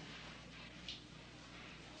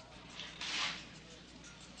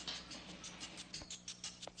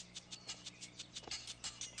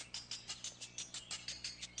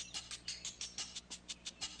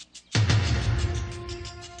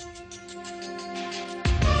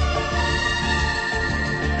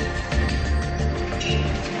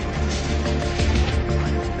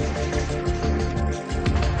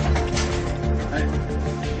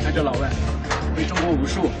这老外会中国武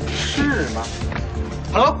术是吗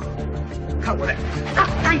 ？Hello， 看过来，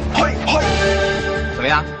怎么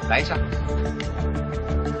样？来一下。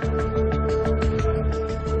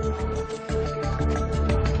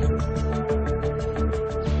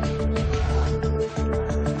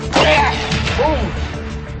哦，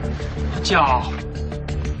脚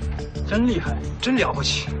真厉害，真了不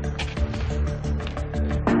起。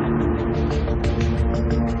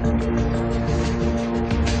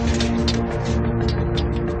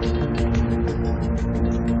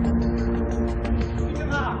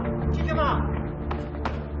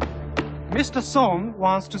Mr. Song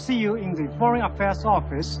wants to see you in the Foreign Affairs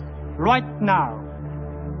Office right now.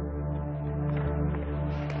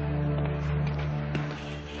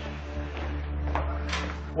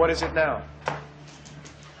 What is it now?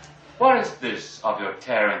 What is this of your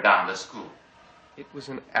tearing down the school? It was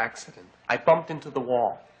an accident. I bumped into the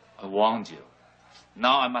wall. I warned you.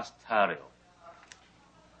 Now I must tell you.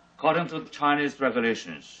 According to Chinese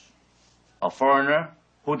regulations, a foreigner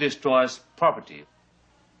who destroys property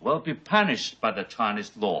will be punished by the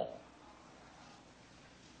Chinese law.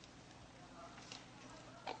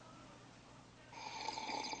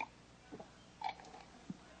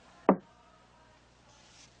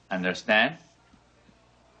 Understand?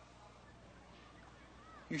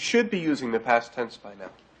 You should be using the past tense by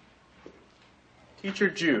now.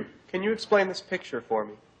 Teacher Ju, can you explain this picture for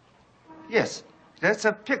me? Yes, that's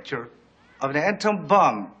a picture of the atom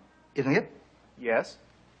bomb, isn't it? Yes.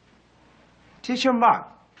 Teacher Mark,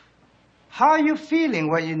 how are you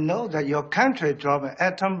feeling when you know that your country dropped an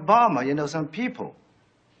atom bomb on, some people?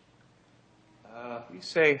 We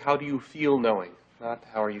say, how do you feel knowing, not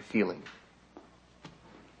how are you feeling.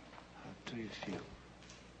 How do you feel?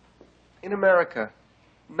 In America,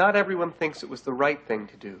 not everyone thinks it was the right thing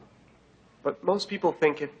to do, but most people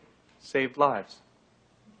think it saved lives.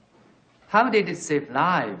 How did it save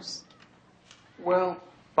lives? Well,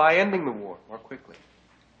 by ending the war more quickly.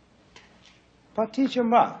 But Teacher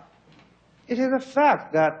Mark, it is a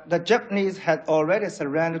fact that the Japanese had already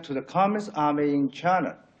surrendered to the Communist Army in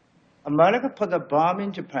China. America put a bomb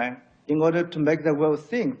in Japan in order to make the world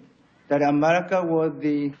think that America was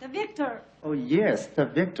the victor. Oh, yes, the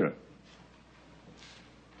victor.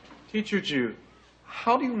 Teacher Ju,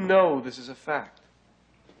 how do you know this is a fact?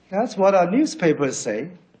 That's what our newspapers say.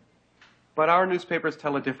 But our newspapers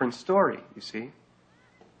tell a different story, you see.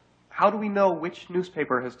 How do we know which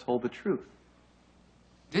newspaper has told the truth?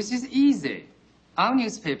 This is easy. Our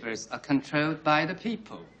newspapers are controlled by the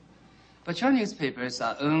people. But your newspapers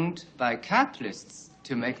are owned by capitalists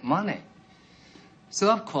to make money.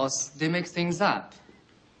 So, of course, they make things up.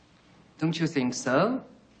 Don't you think so?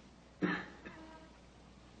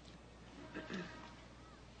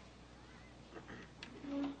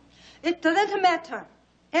 It doesn't matter.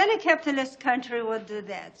 Any capitalist country will do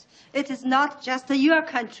that. It is not just your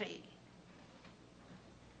country.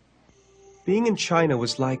 Being in China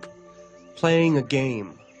was like playing a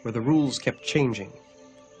game where the rules kept changing.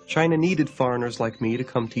 China needed foreigners like me to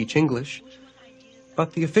come teach English,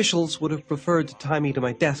 but the officials would have preferred to tie me to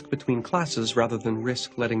my desk between classes rather than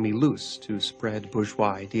risk letting me loose to spread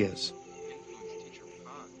bourgeois ideas.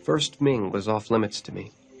 First Ming was off limits to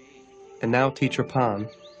me, and now Teacher Pan,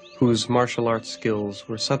 whose martial arts skills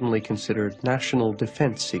were suddenly considered national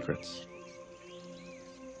defense secrets.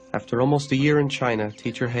 After almost a year in China,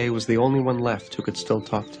 Teacher He was the only one left who could still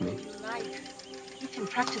talk to me. Mike, you can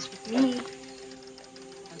practice with me.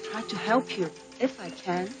 I'll try to help you if I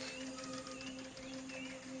can.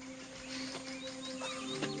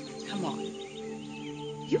 Come on.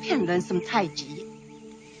 You can learn some Tai Chi.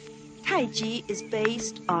 Tai Chi is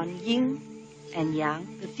based on yin and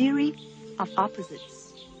yang, the theory of opposites.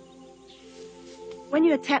 When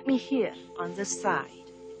you attack me here on this side,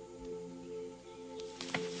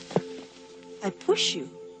 I push you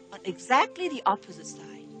on exactly the opposite side.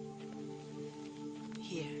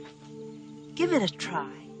 Here, give it a try.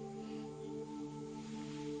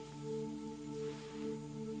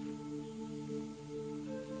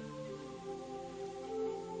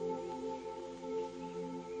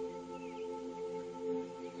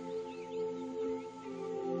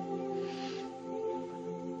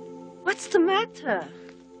 What's the matter?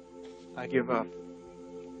 I give up.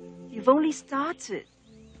 You've only started.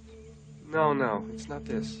 No, it's not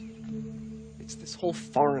this. It's this whole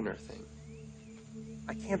foreigner thing.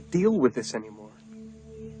 I can't deal with this anymore.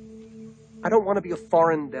 I don't want to be a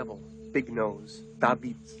foreign devil, big nose,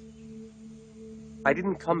 David. I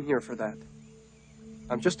didn't come here for that.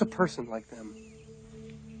 I'm just a person like them.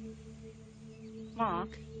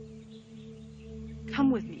 Mark,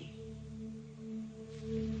 come with me.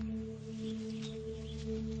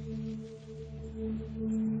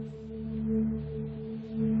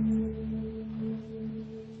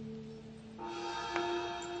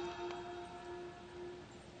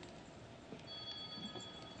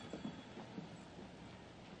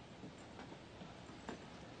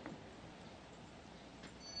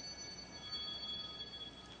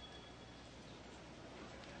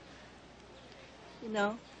 You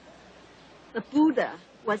know, the Buddha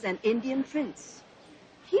was an Indian prince.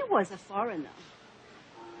 He was a foreigner.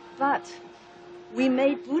 But we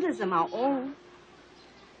made Buddhism our own.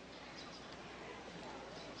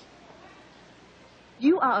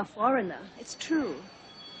 You are a foreigner, it's true.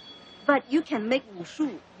 But you can make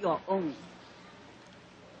Wushu your own.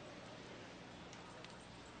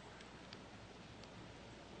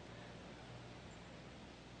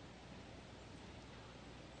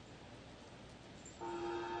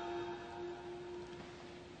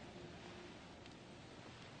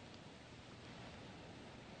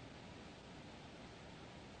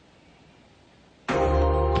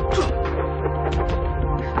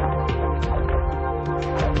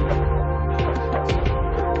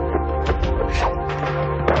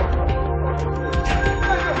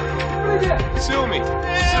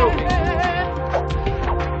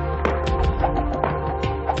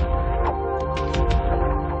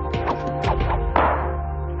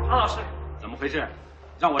 庞老师，怎么回事？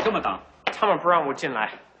让我这么等？他们不让我进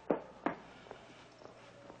来。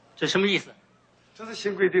这什么意思？这是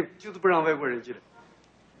新规定，就是不让外国人进来。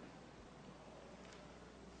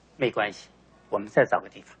没关系，我们再找个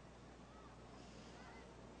地方。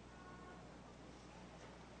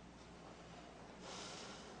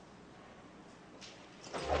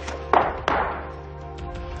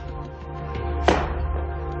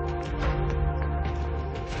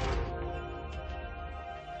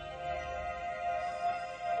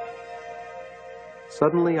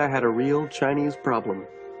Suddenly, I had a real Chinese problem,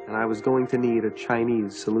 and I was going to need a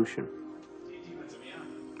Chinese solution.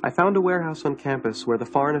 I found a warehouse on campus where the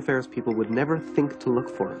foreign affairs people would never think to look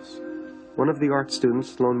for us. One of the art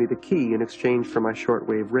students loaned me the key in exchange for my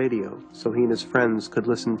shortwave radio, so he and his friends could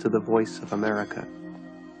listen to the voice of America.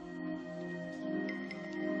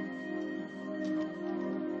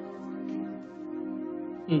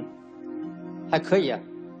 还可以啊。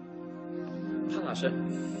潘老师，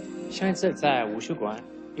上一次在武术馆，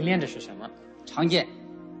你练的是什么？常见。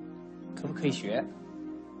可不可以学？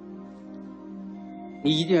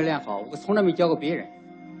你一定要练好，我从来没教过别人。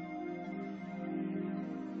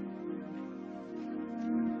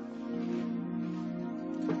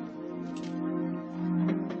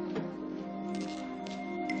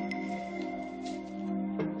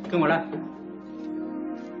跟我来。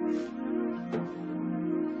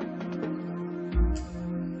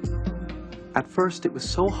At first, it was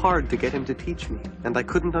so hard to get him to teach me, and I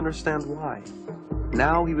couldn't understand why.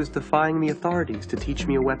 Now he was defying the authorities to teach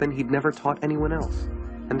me a weapon he'd never taught anyone else,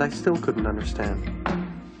 and I still couldn't understand.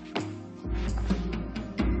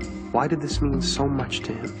 Why did this mean so much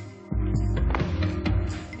to him?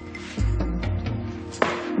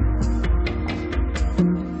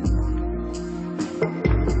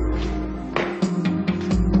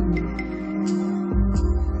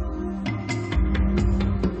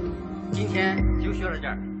 Today, 就学到这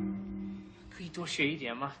儿。可以多学一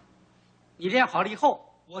点吗？你练好了以后，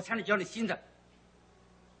我才能教你新的。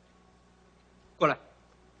过来。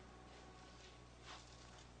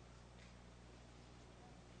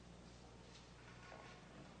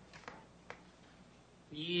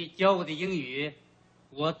你教我的英语，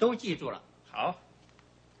我都记住了。好。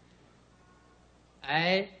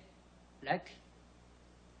I like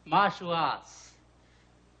martial arts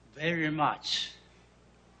very much.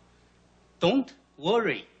 Don't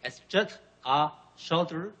worry, it's just a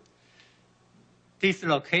shoulder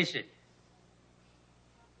dislocation.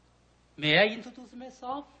 May I introduce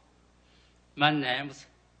myself? My name is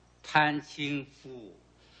Pan Qing Fu.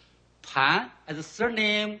 Pan as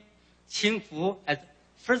surname, Qing Fu as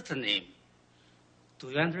first name.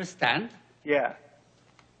 Do you understand? Yeah.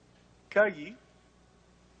 可以。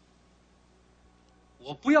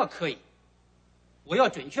我不要可以，我要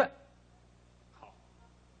准确。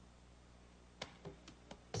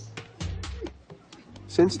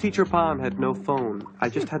 Since Teacher Pan had no phone, I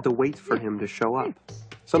just had to wait for him to show up.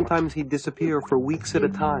 Sometimes he'd disappear for weeks at a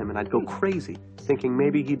time, and I'd go crazy, thinking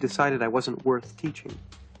maybe he'd decided I wasn't worth teaching.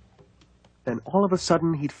 Then all of a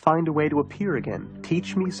sudden, he'd find a way to appear again,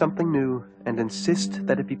 teach me something new, and insist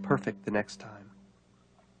that it be perfect the next time.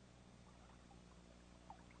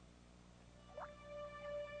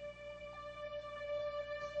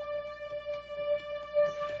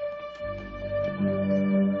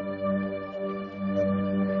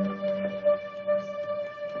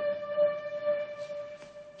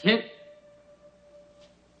停！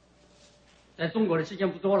在中国的时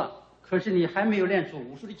间不多了，可是你还没有练出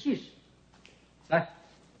武术的气势。来，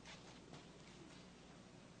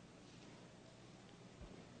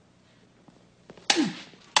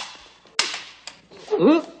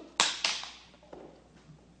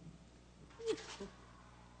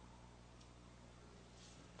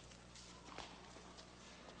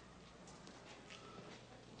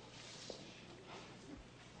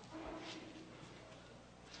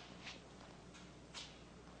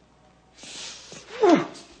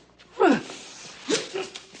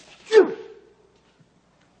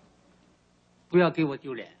不要给我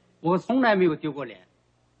丢脸，我从来没有丢过脸。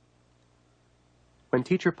 When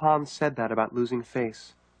Teacher Pan said that about losing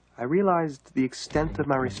face, I realized the extent of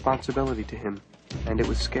my responsibility to him, and it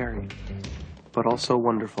was scary, but also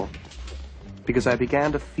wonderful, because I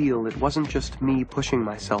began to feel it wasn't just me pushing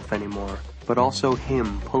myself anymore, but also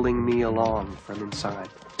him pulling me along from inside.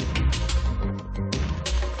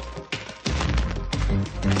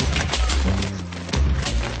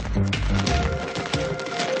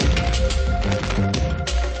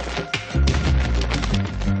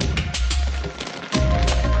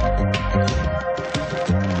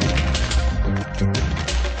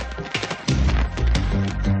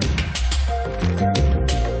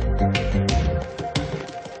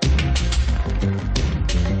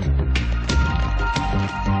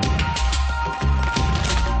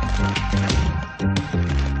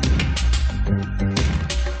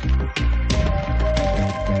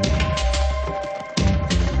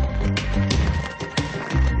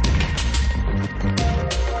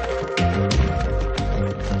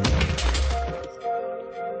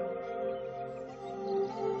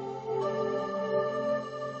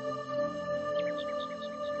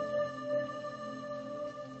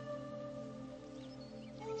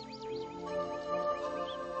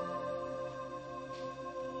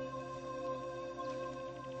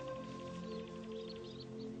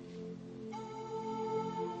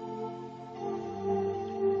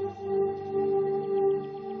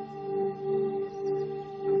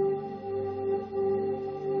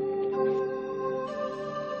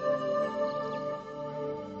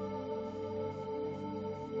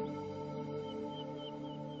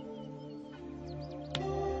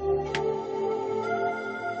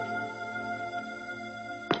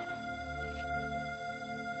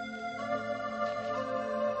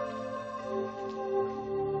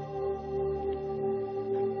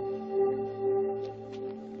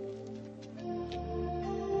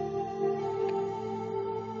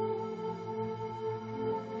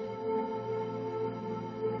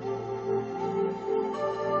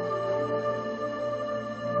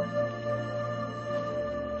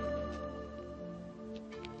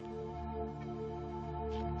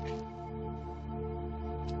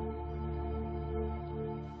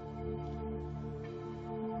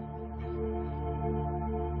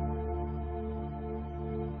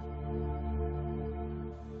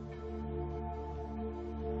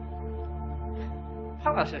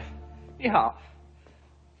 潘老师，你好。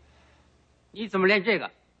你怎么练这个？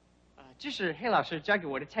这是黑老师教给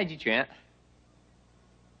我的太极拳。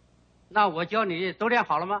那我教你都练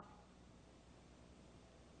好了吗？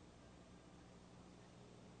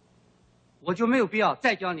我就没有必要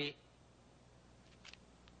再教你。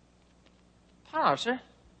潘老师。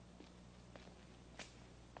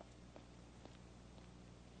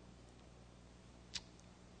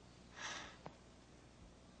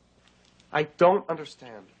 I don't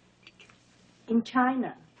understand. In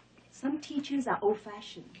China, some teachers are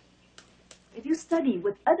old-fashioned. If you study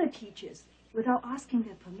with other teachers without asking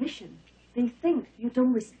their permission, they think you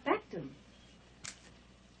don't respect them.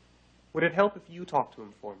 Would it help if you talked to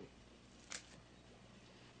him for me?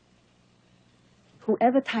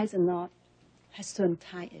 Whoever ties a knot has to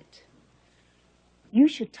untie it. You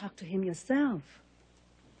should talk to him yourself.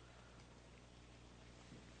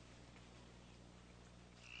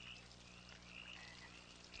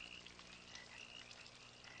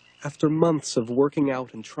 After months of working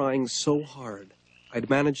out and trying so hard,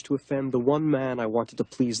 I'd managed to offend the one man I wanted to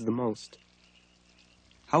please the most.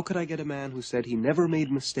 How could I get a man who said he never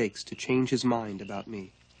made mistakes to change his mind about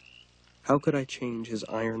me? How could I change his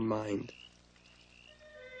iron mind?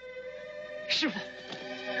 师父，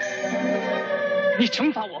你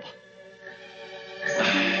惩罚我吧。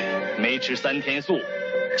没吃3天素，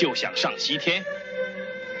就想上西天，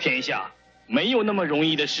天下没有那么容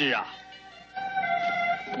易的事啊。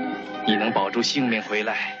 你能保住性命回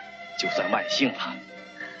来，就算万幸了。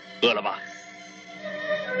饿了吧？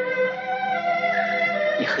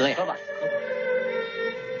你喝呀，喝吧，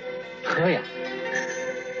喝呀。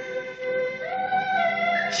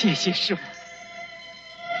谢谢师父。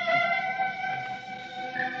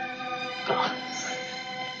哥，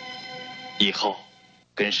以后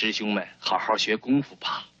跟师兄们好好学功夫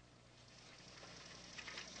吧。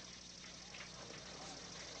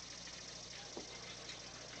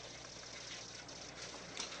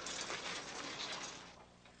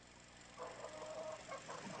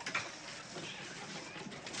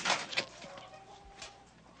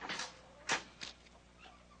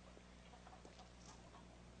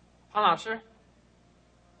 潘老师，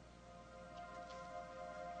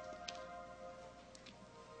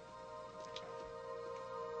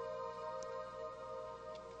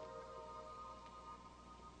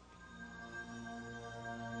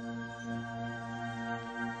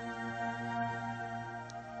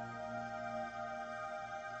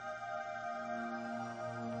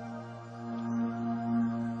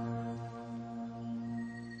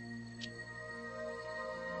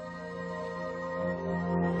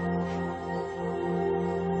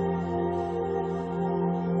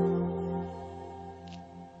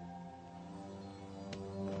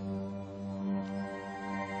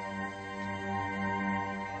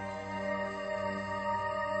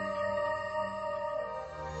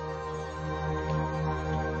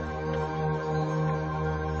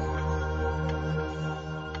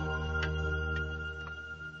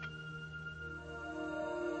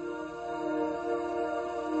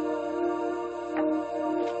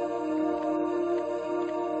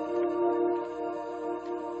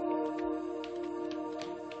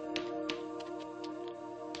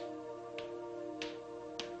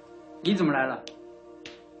你怎么来了？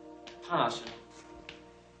潘老师，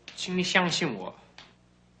请你相信我，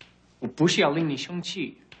我不是要令你生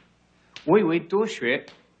气，我以为多学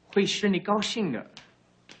会使你高兴的。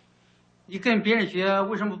你跟别人学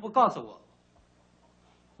为什么不告诉我？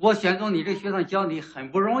我选中你这学生教你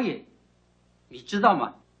很不容易，你知道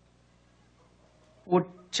吗？我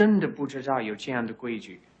真的不知道有这样的规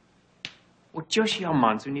矩，我就是要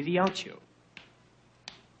满足你的要求。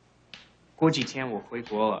过几天我回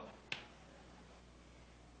国了。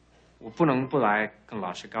 我不能不来跟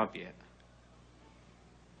老师告别。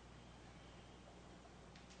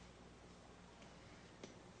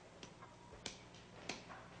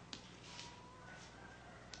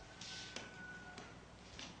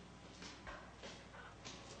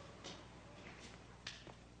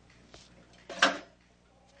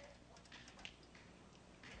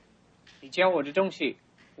你教我的东西，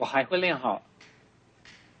我还会练好。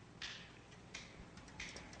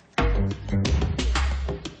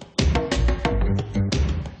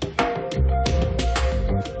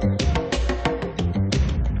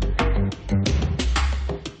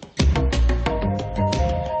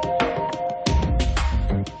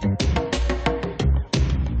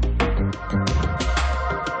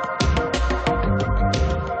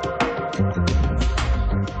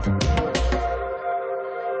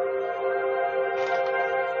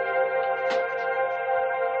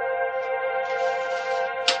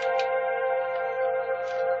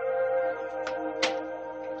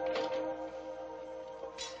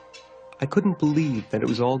I couldn't believe that it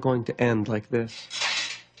was all going to end like this.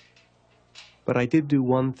 But I did do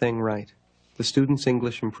one thing right. The students'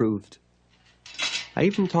 English improved. I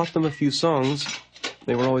even taught them a few songs.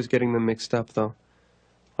 They were always getting them mixed up, though.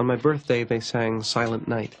 On my birthday, they sang Silent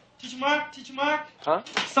Night. Teacher Mark, Teacher Mark. Huh?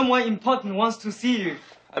 Someone important wants to see you.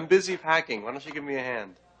 I'm busy packing. Why don't you give me a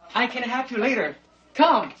hand? I can help you later.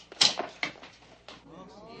 Come.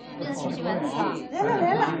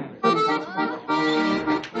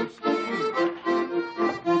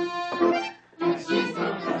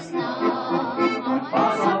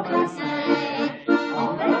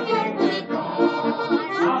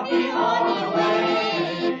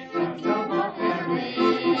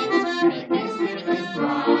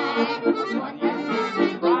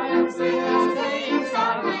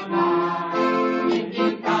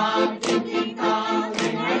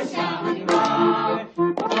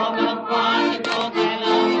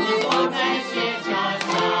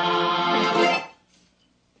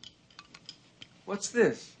 What's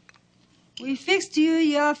this? We fixed you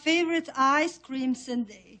your favorite ice cream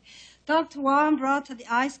sundae. Dr. Wang brought the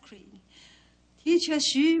ice cream. Teacher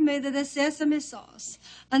Xu made the sesame sauce,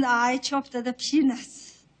 and I chopped the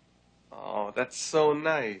peanuts. Oh, that's so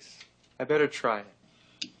nice. I better try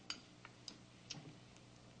it.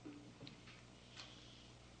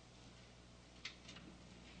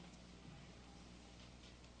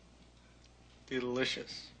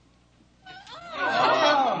 Delicious.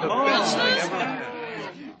 The best thing ever had.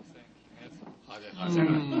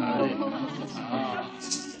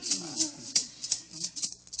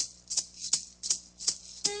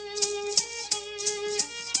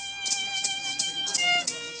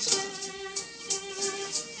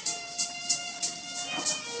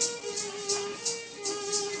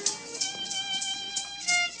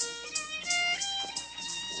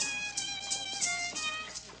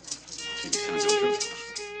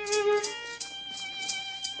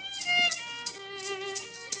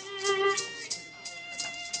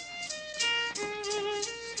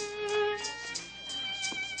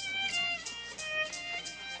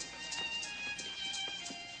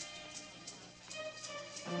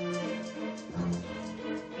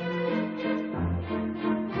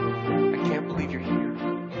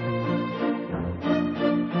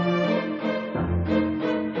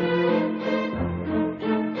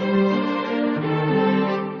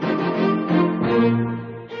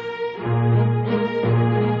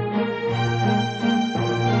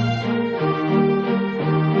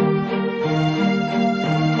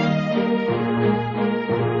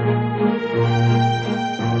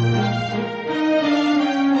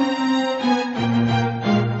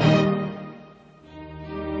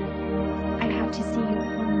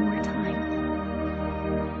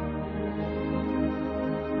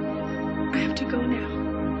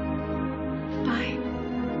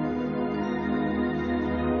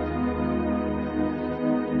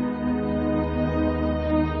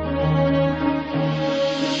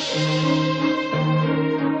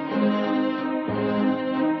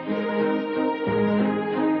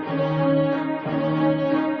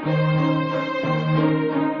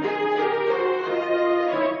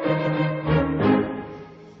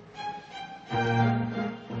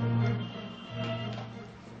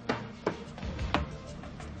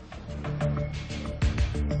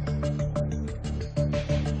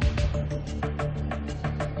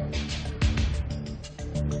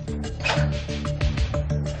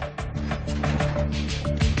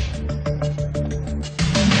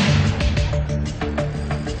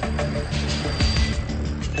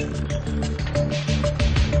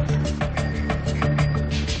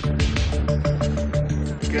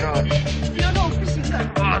 Get on.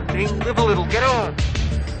 Come on, Ming, live a little. Get on.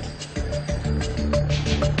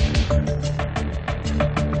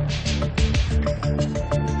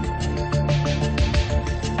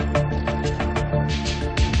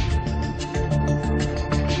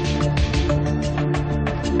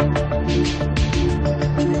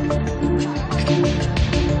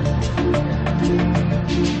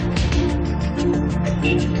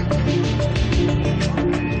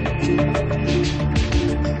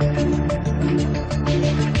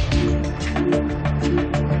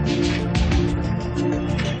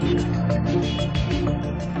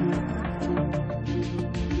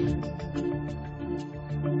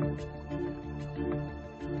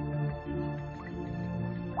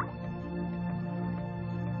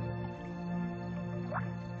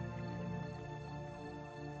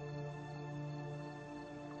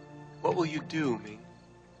 What will you do, Ming?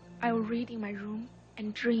 I will read in my room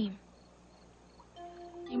and dream.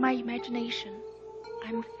 In my imagination,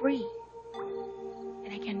 I'm free,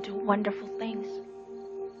 and I can do wonderful things.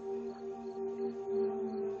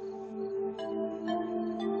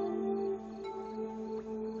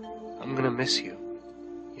 miss you,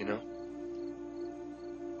 you know?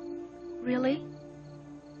 Really?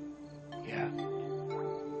 Yeah.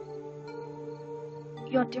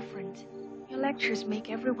 You're different. Your lectures make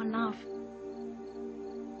everyone laugh.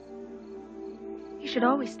 You should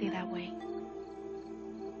always stay that way.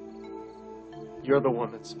 You're the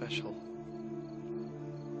one that's special.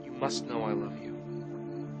 You must know I love you.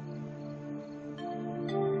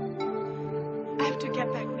 I have to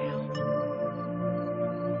get back now.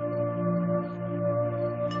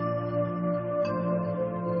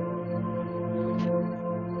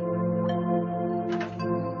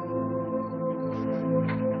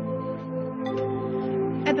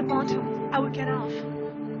 At the bottom, I will get off.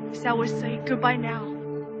 So I will say goodbye now.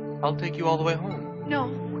 I'll take you all the way home. No,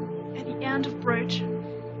 at the end of bridge,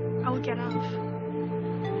 I will get off.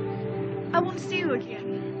 I won't see you again.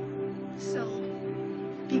 So,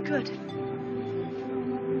 be good.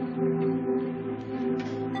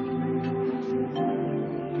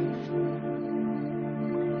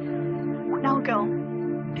 Now go,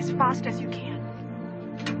 as fast as you can.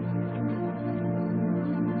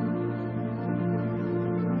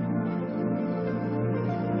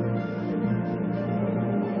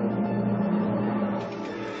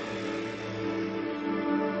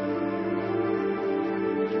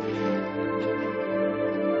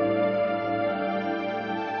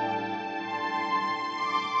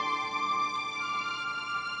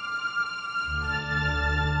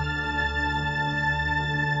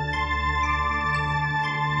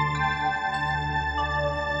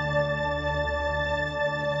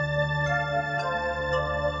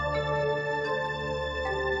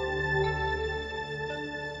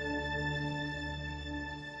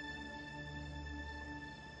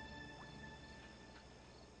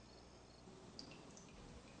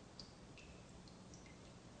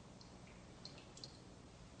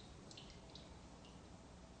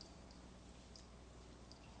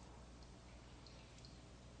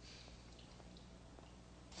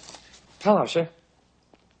潘老师，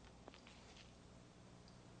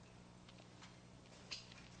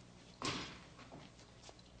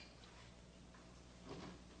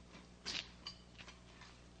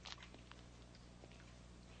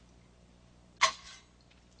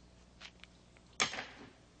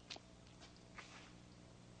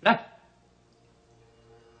来。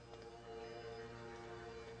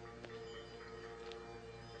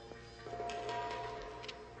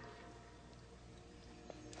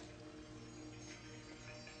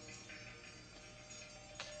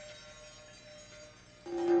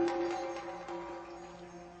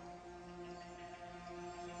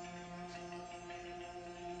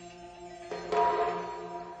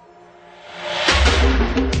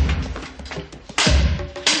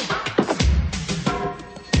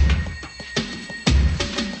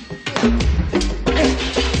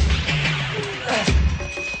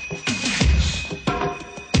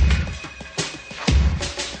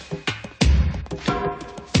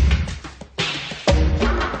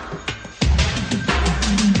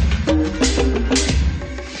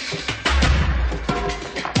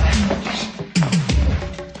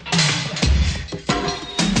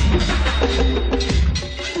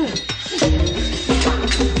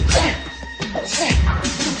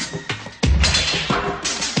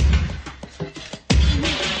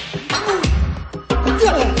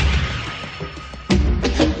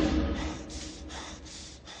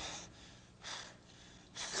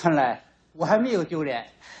看来我还没有丢脸。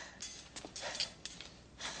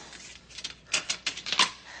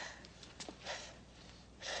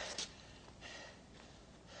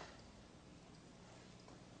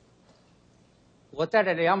我带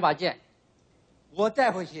着2把剑，我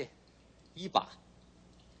带回去1把。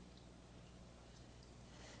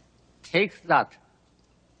Take that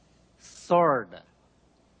sword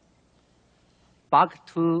back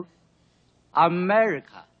to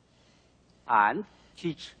America and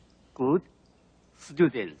teach good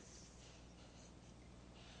students.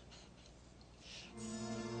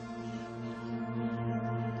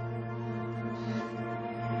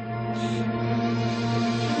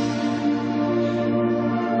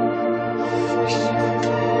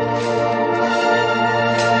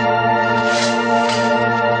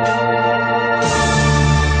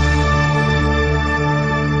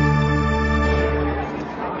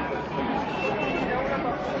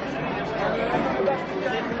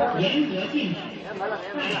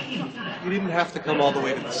 You didn't have to come all the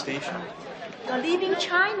way to the station. You're leaving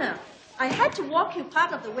China. I had to walk you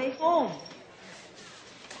part of the way home.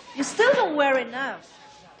 You still don't wear enough.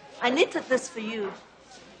 I knitted this for you.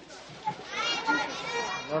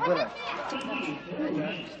 过来。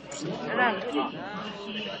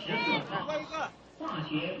化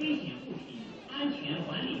学危险物品安全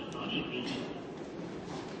管理条例规定。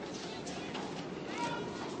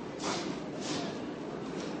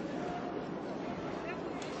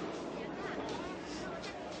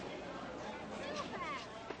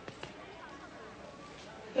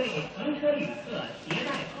对乘车旅客携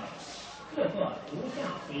带者，各作如下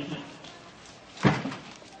规定。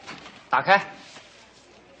打开。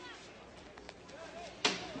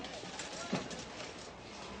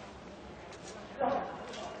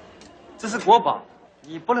这是国宝，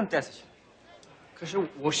你不能带出去。可是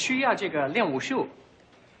我需要这个练武术。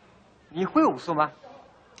你会武术吗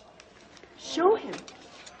Show him.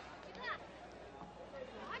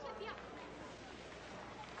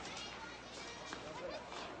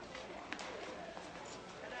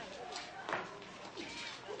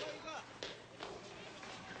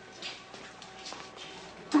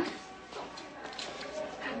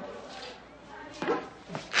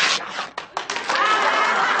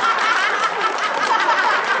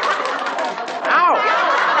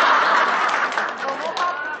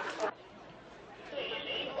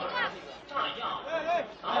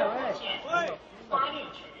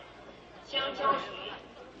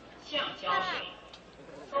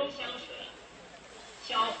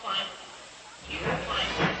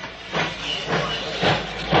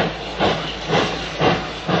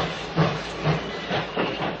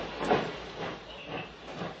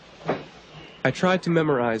 I tried to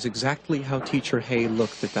memorize exactly how Teacher Hay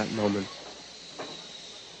looked at that moment.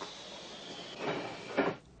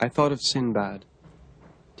 I thought of Sinbad,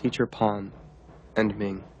 Teacher Pan, and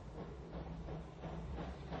Ming.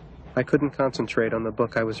 I couldn't concentrate on the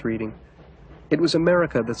book I was reading. It was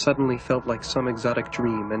America that suddenly felt like some exotic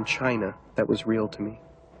dream, and China that was real to me.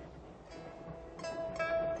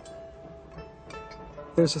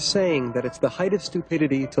 There's a saying that it's the height of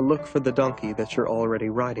stupidity to look for the donkey that you're already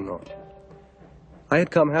riding on. I had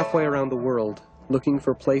come halfway around the world, looking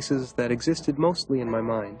for places that existed mostly in my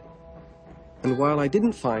mind. And while I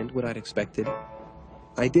didn't find what I'd expected,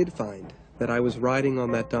 I did find that I was riding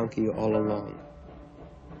on that donkey all along,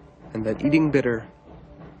 and that eating bitter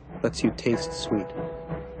lets you taste sweet.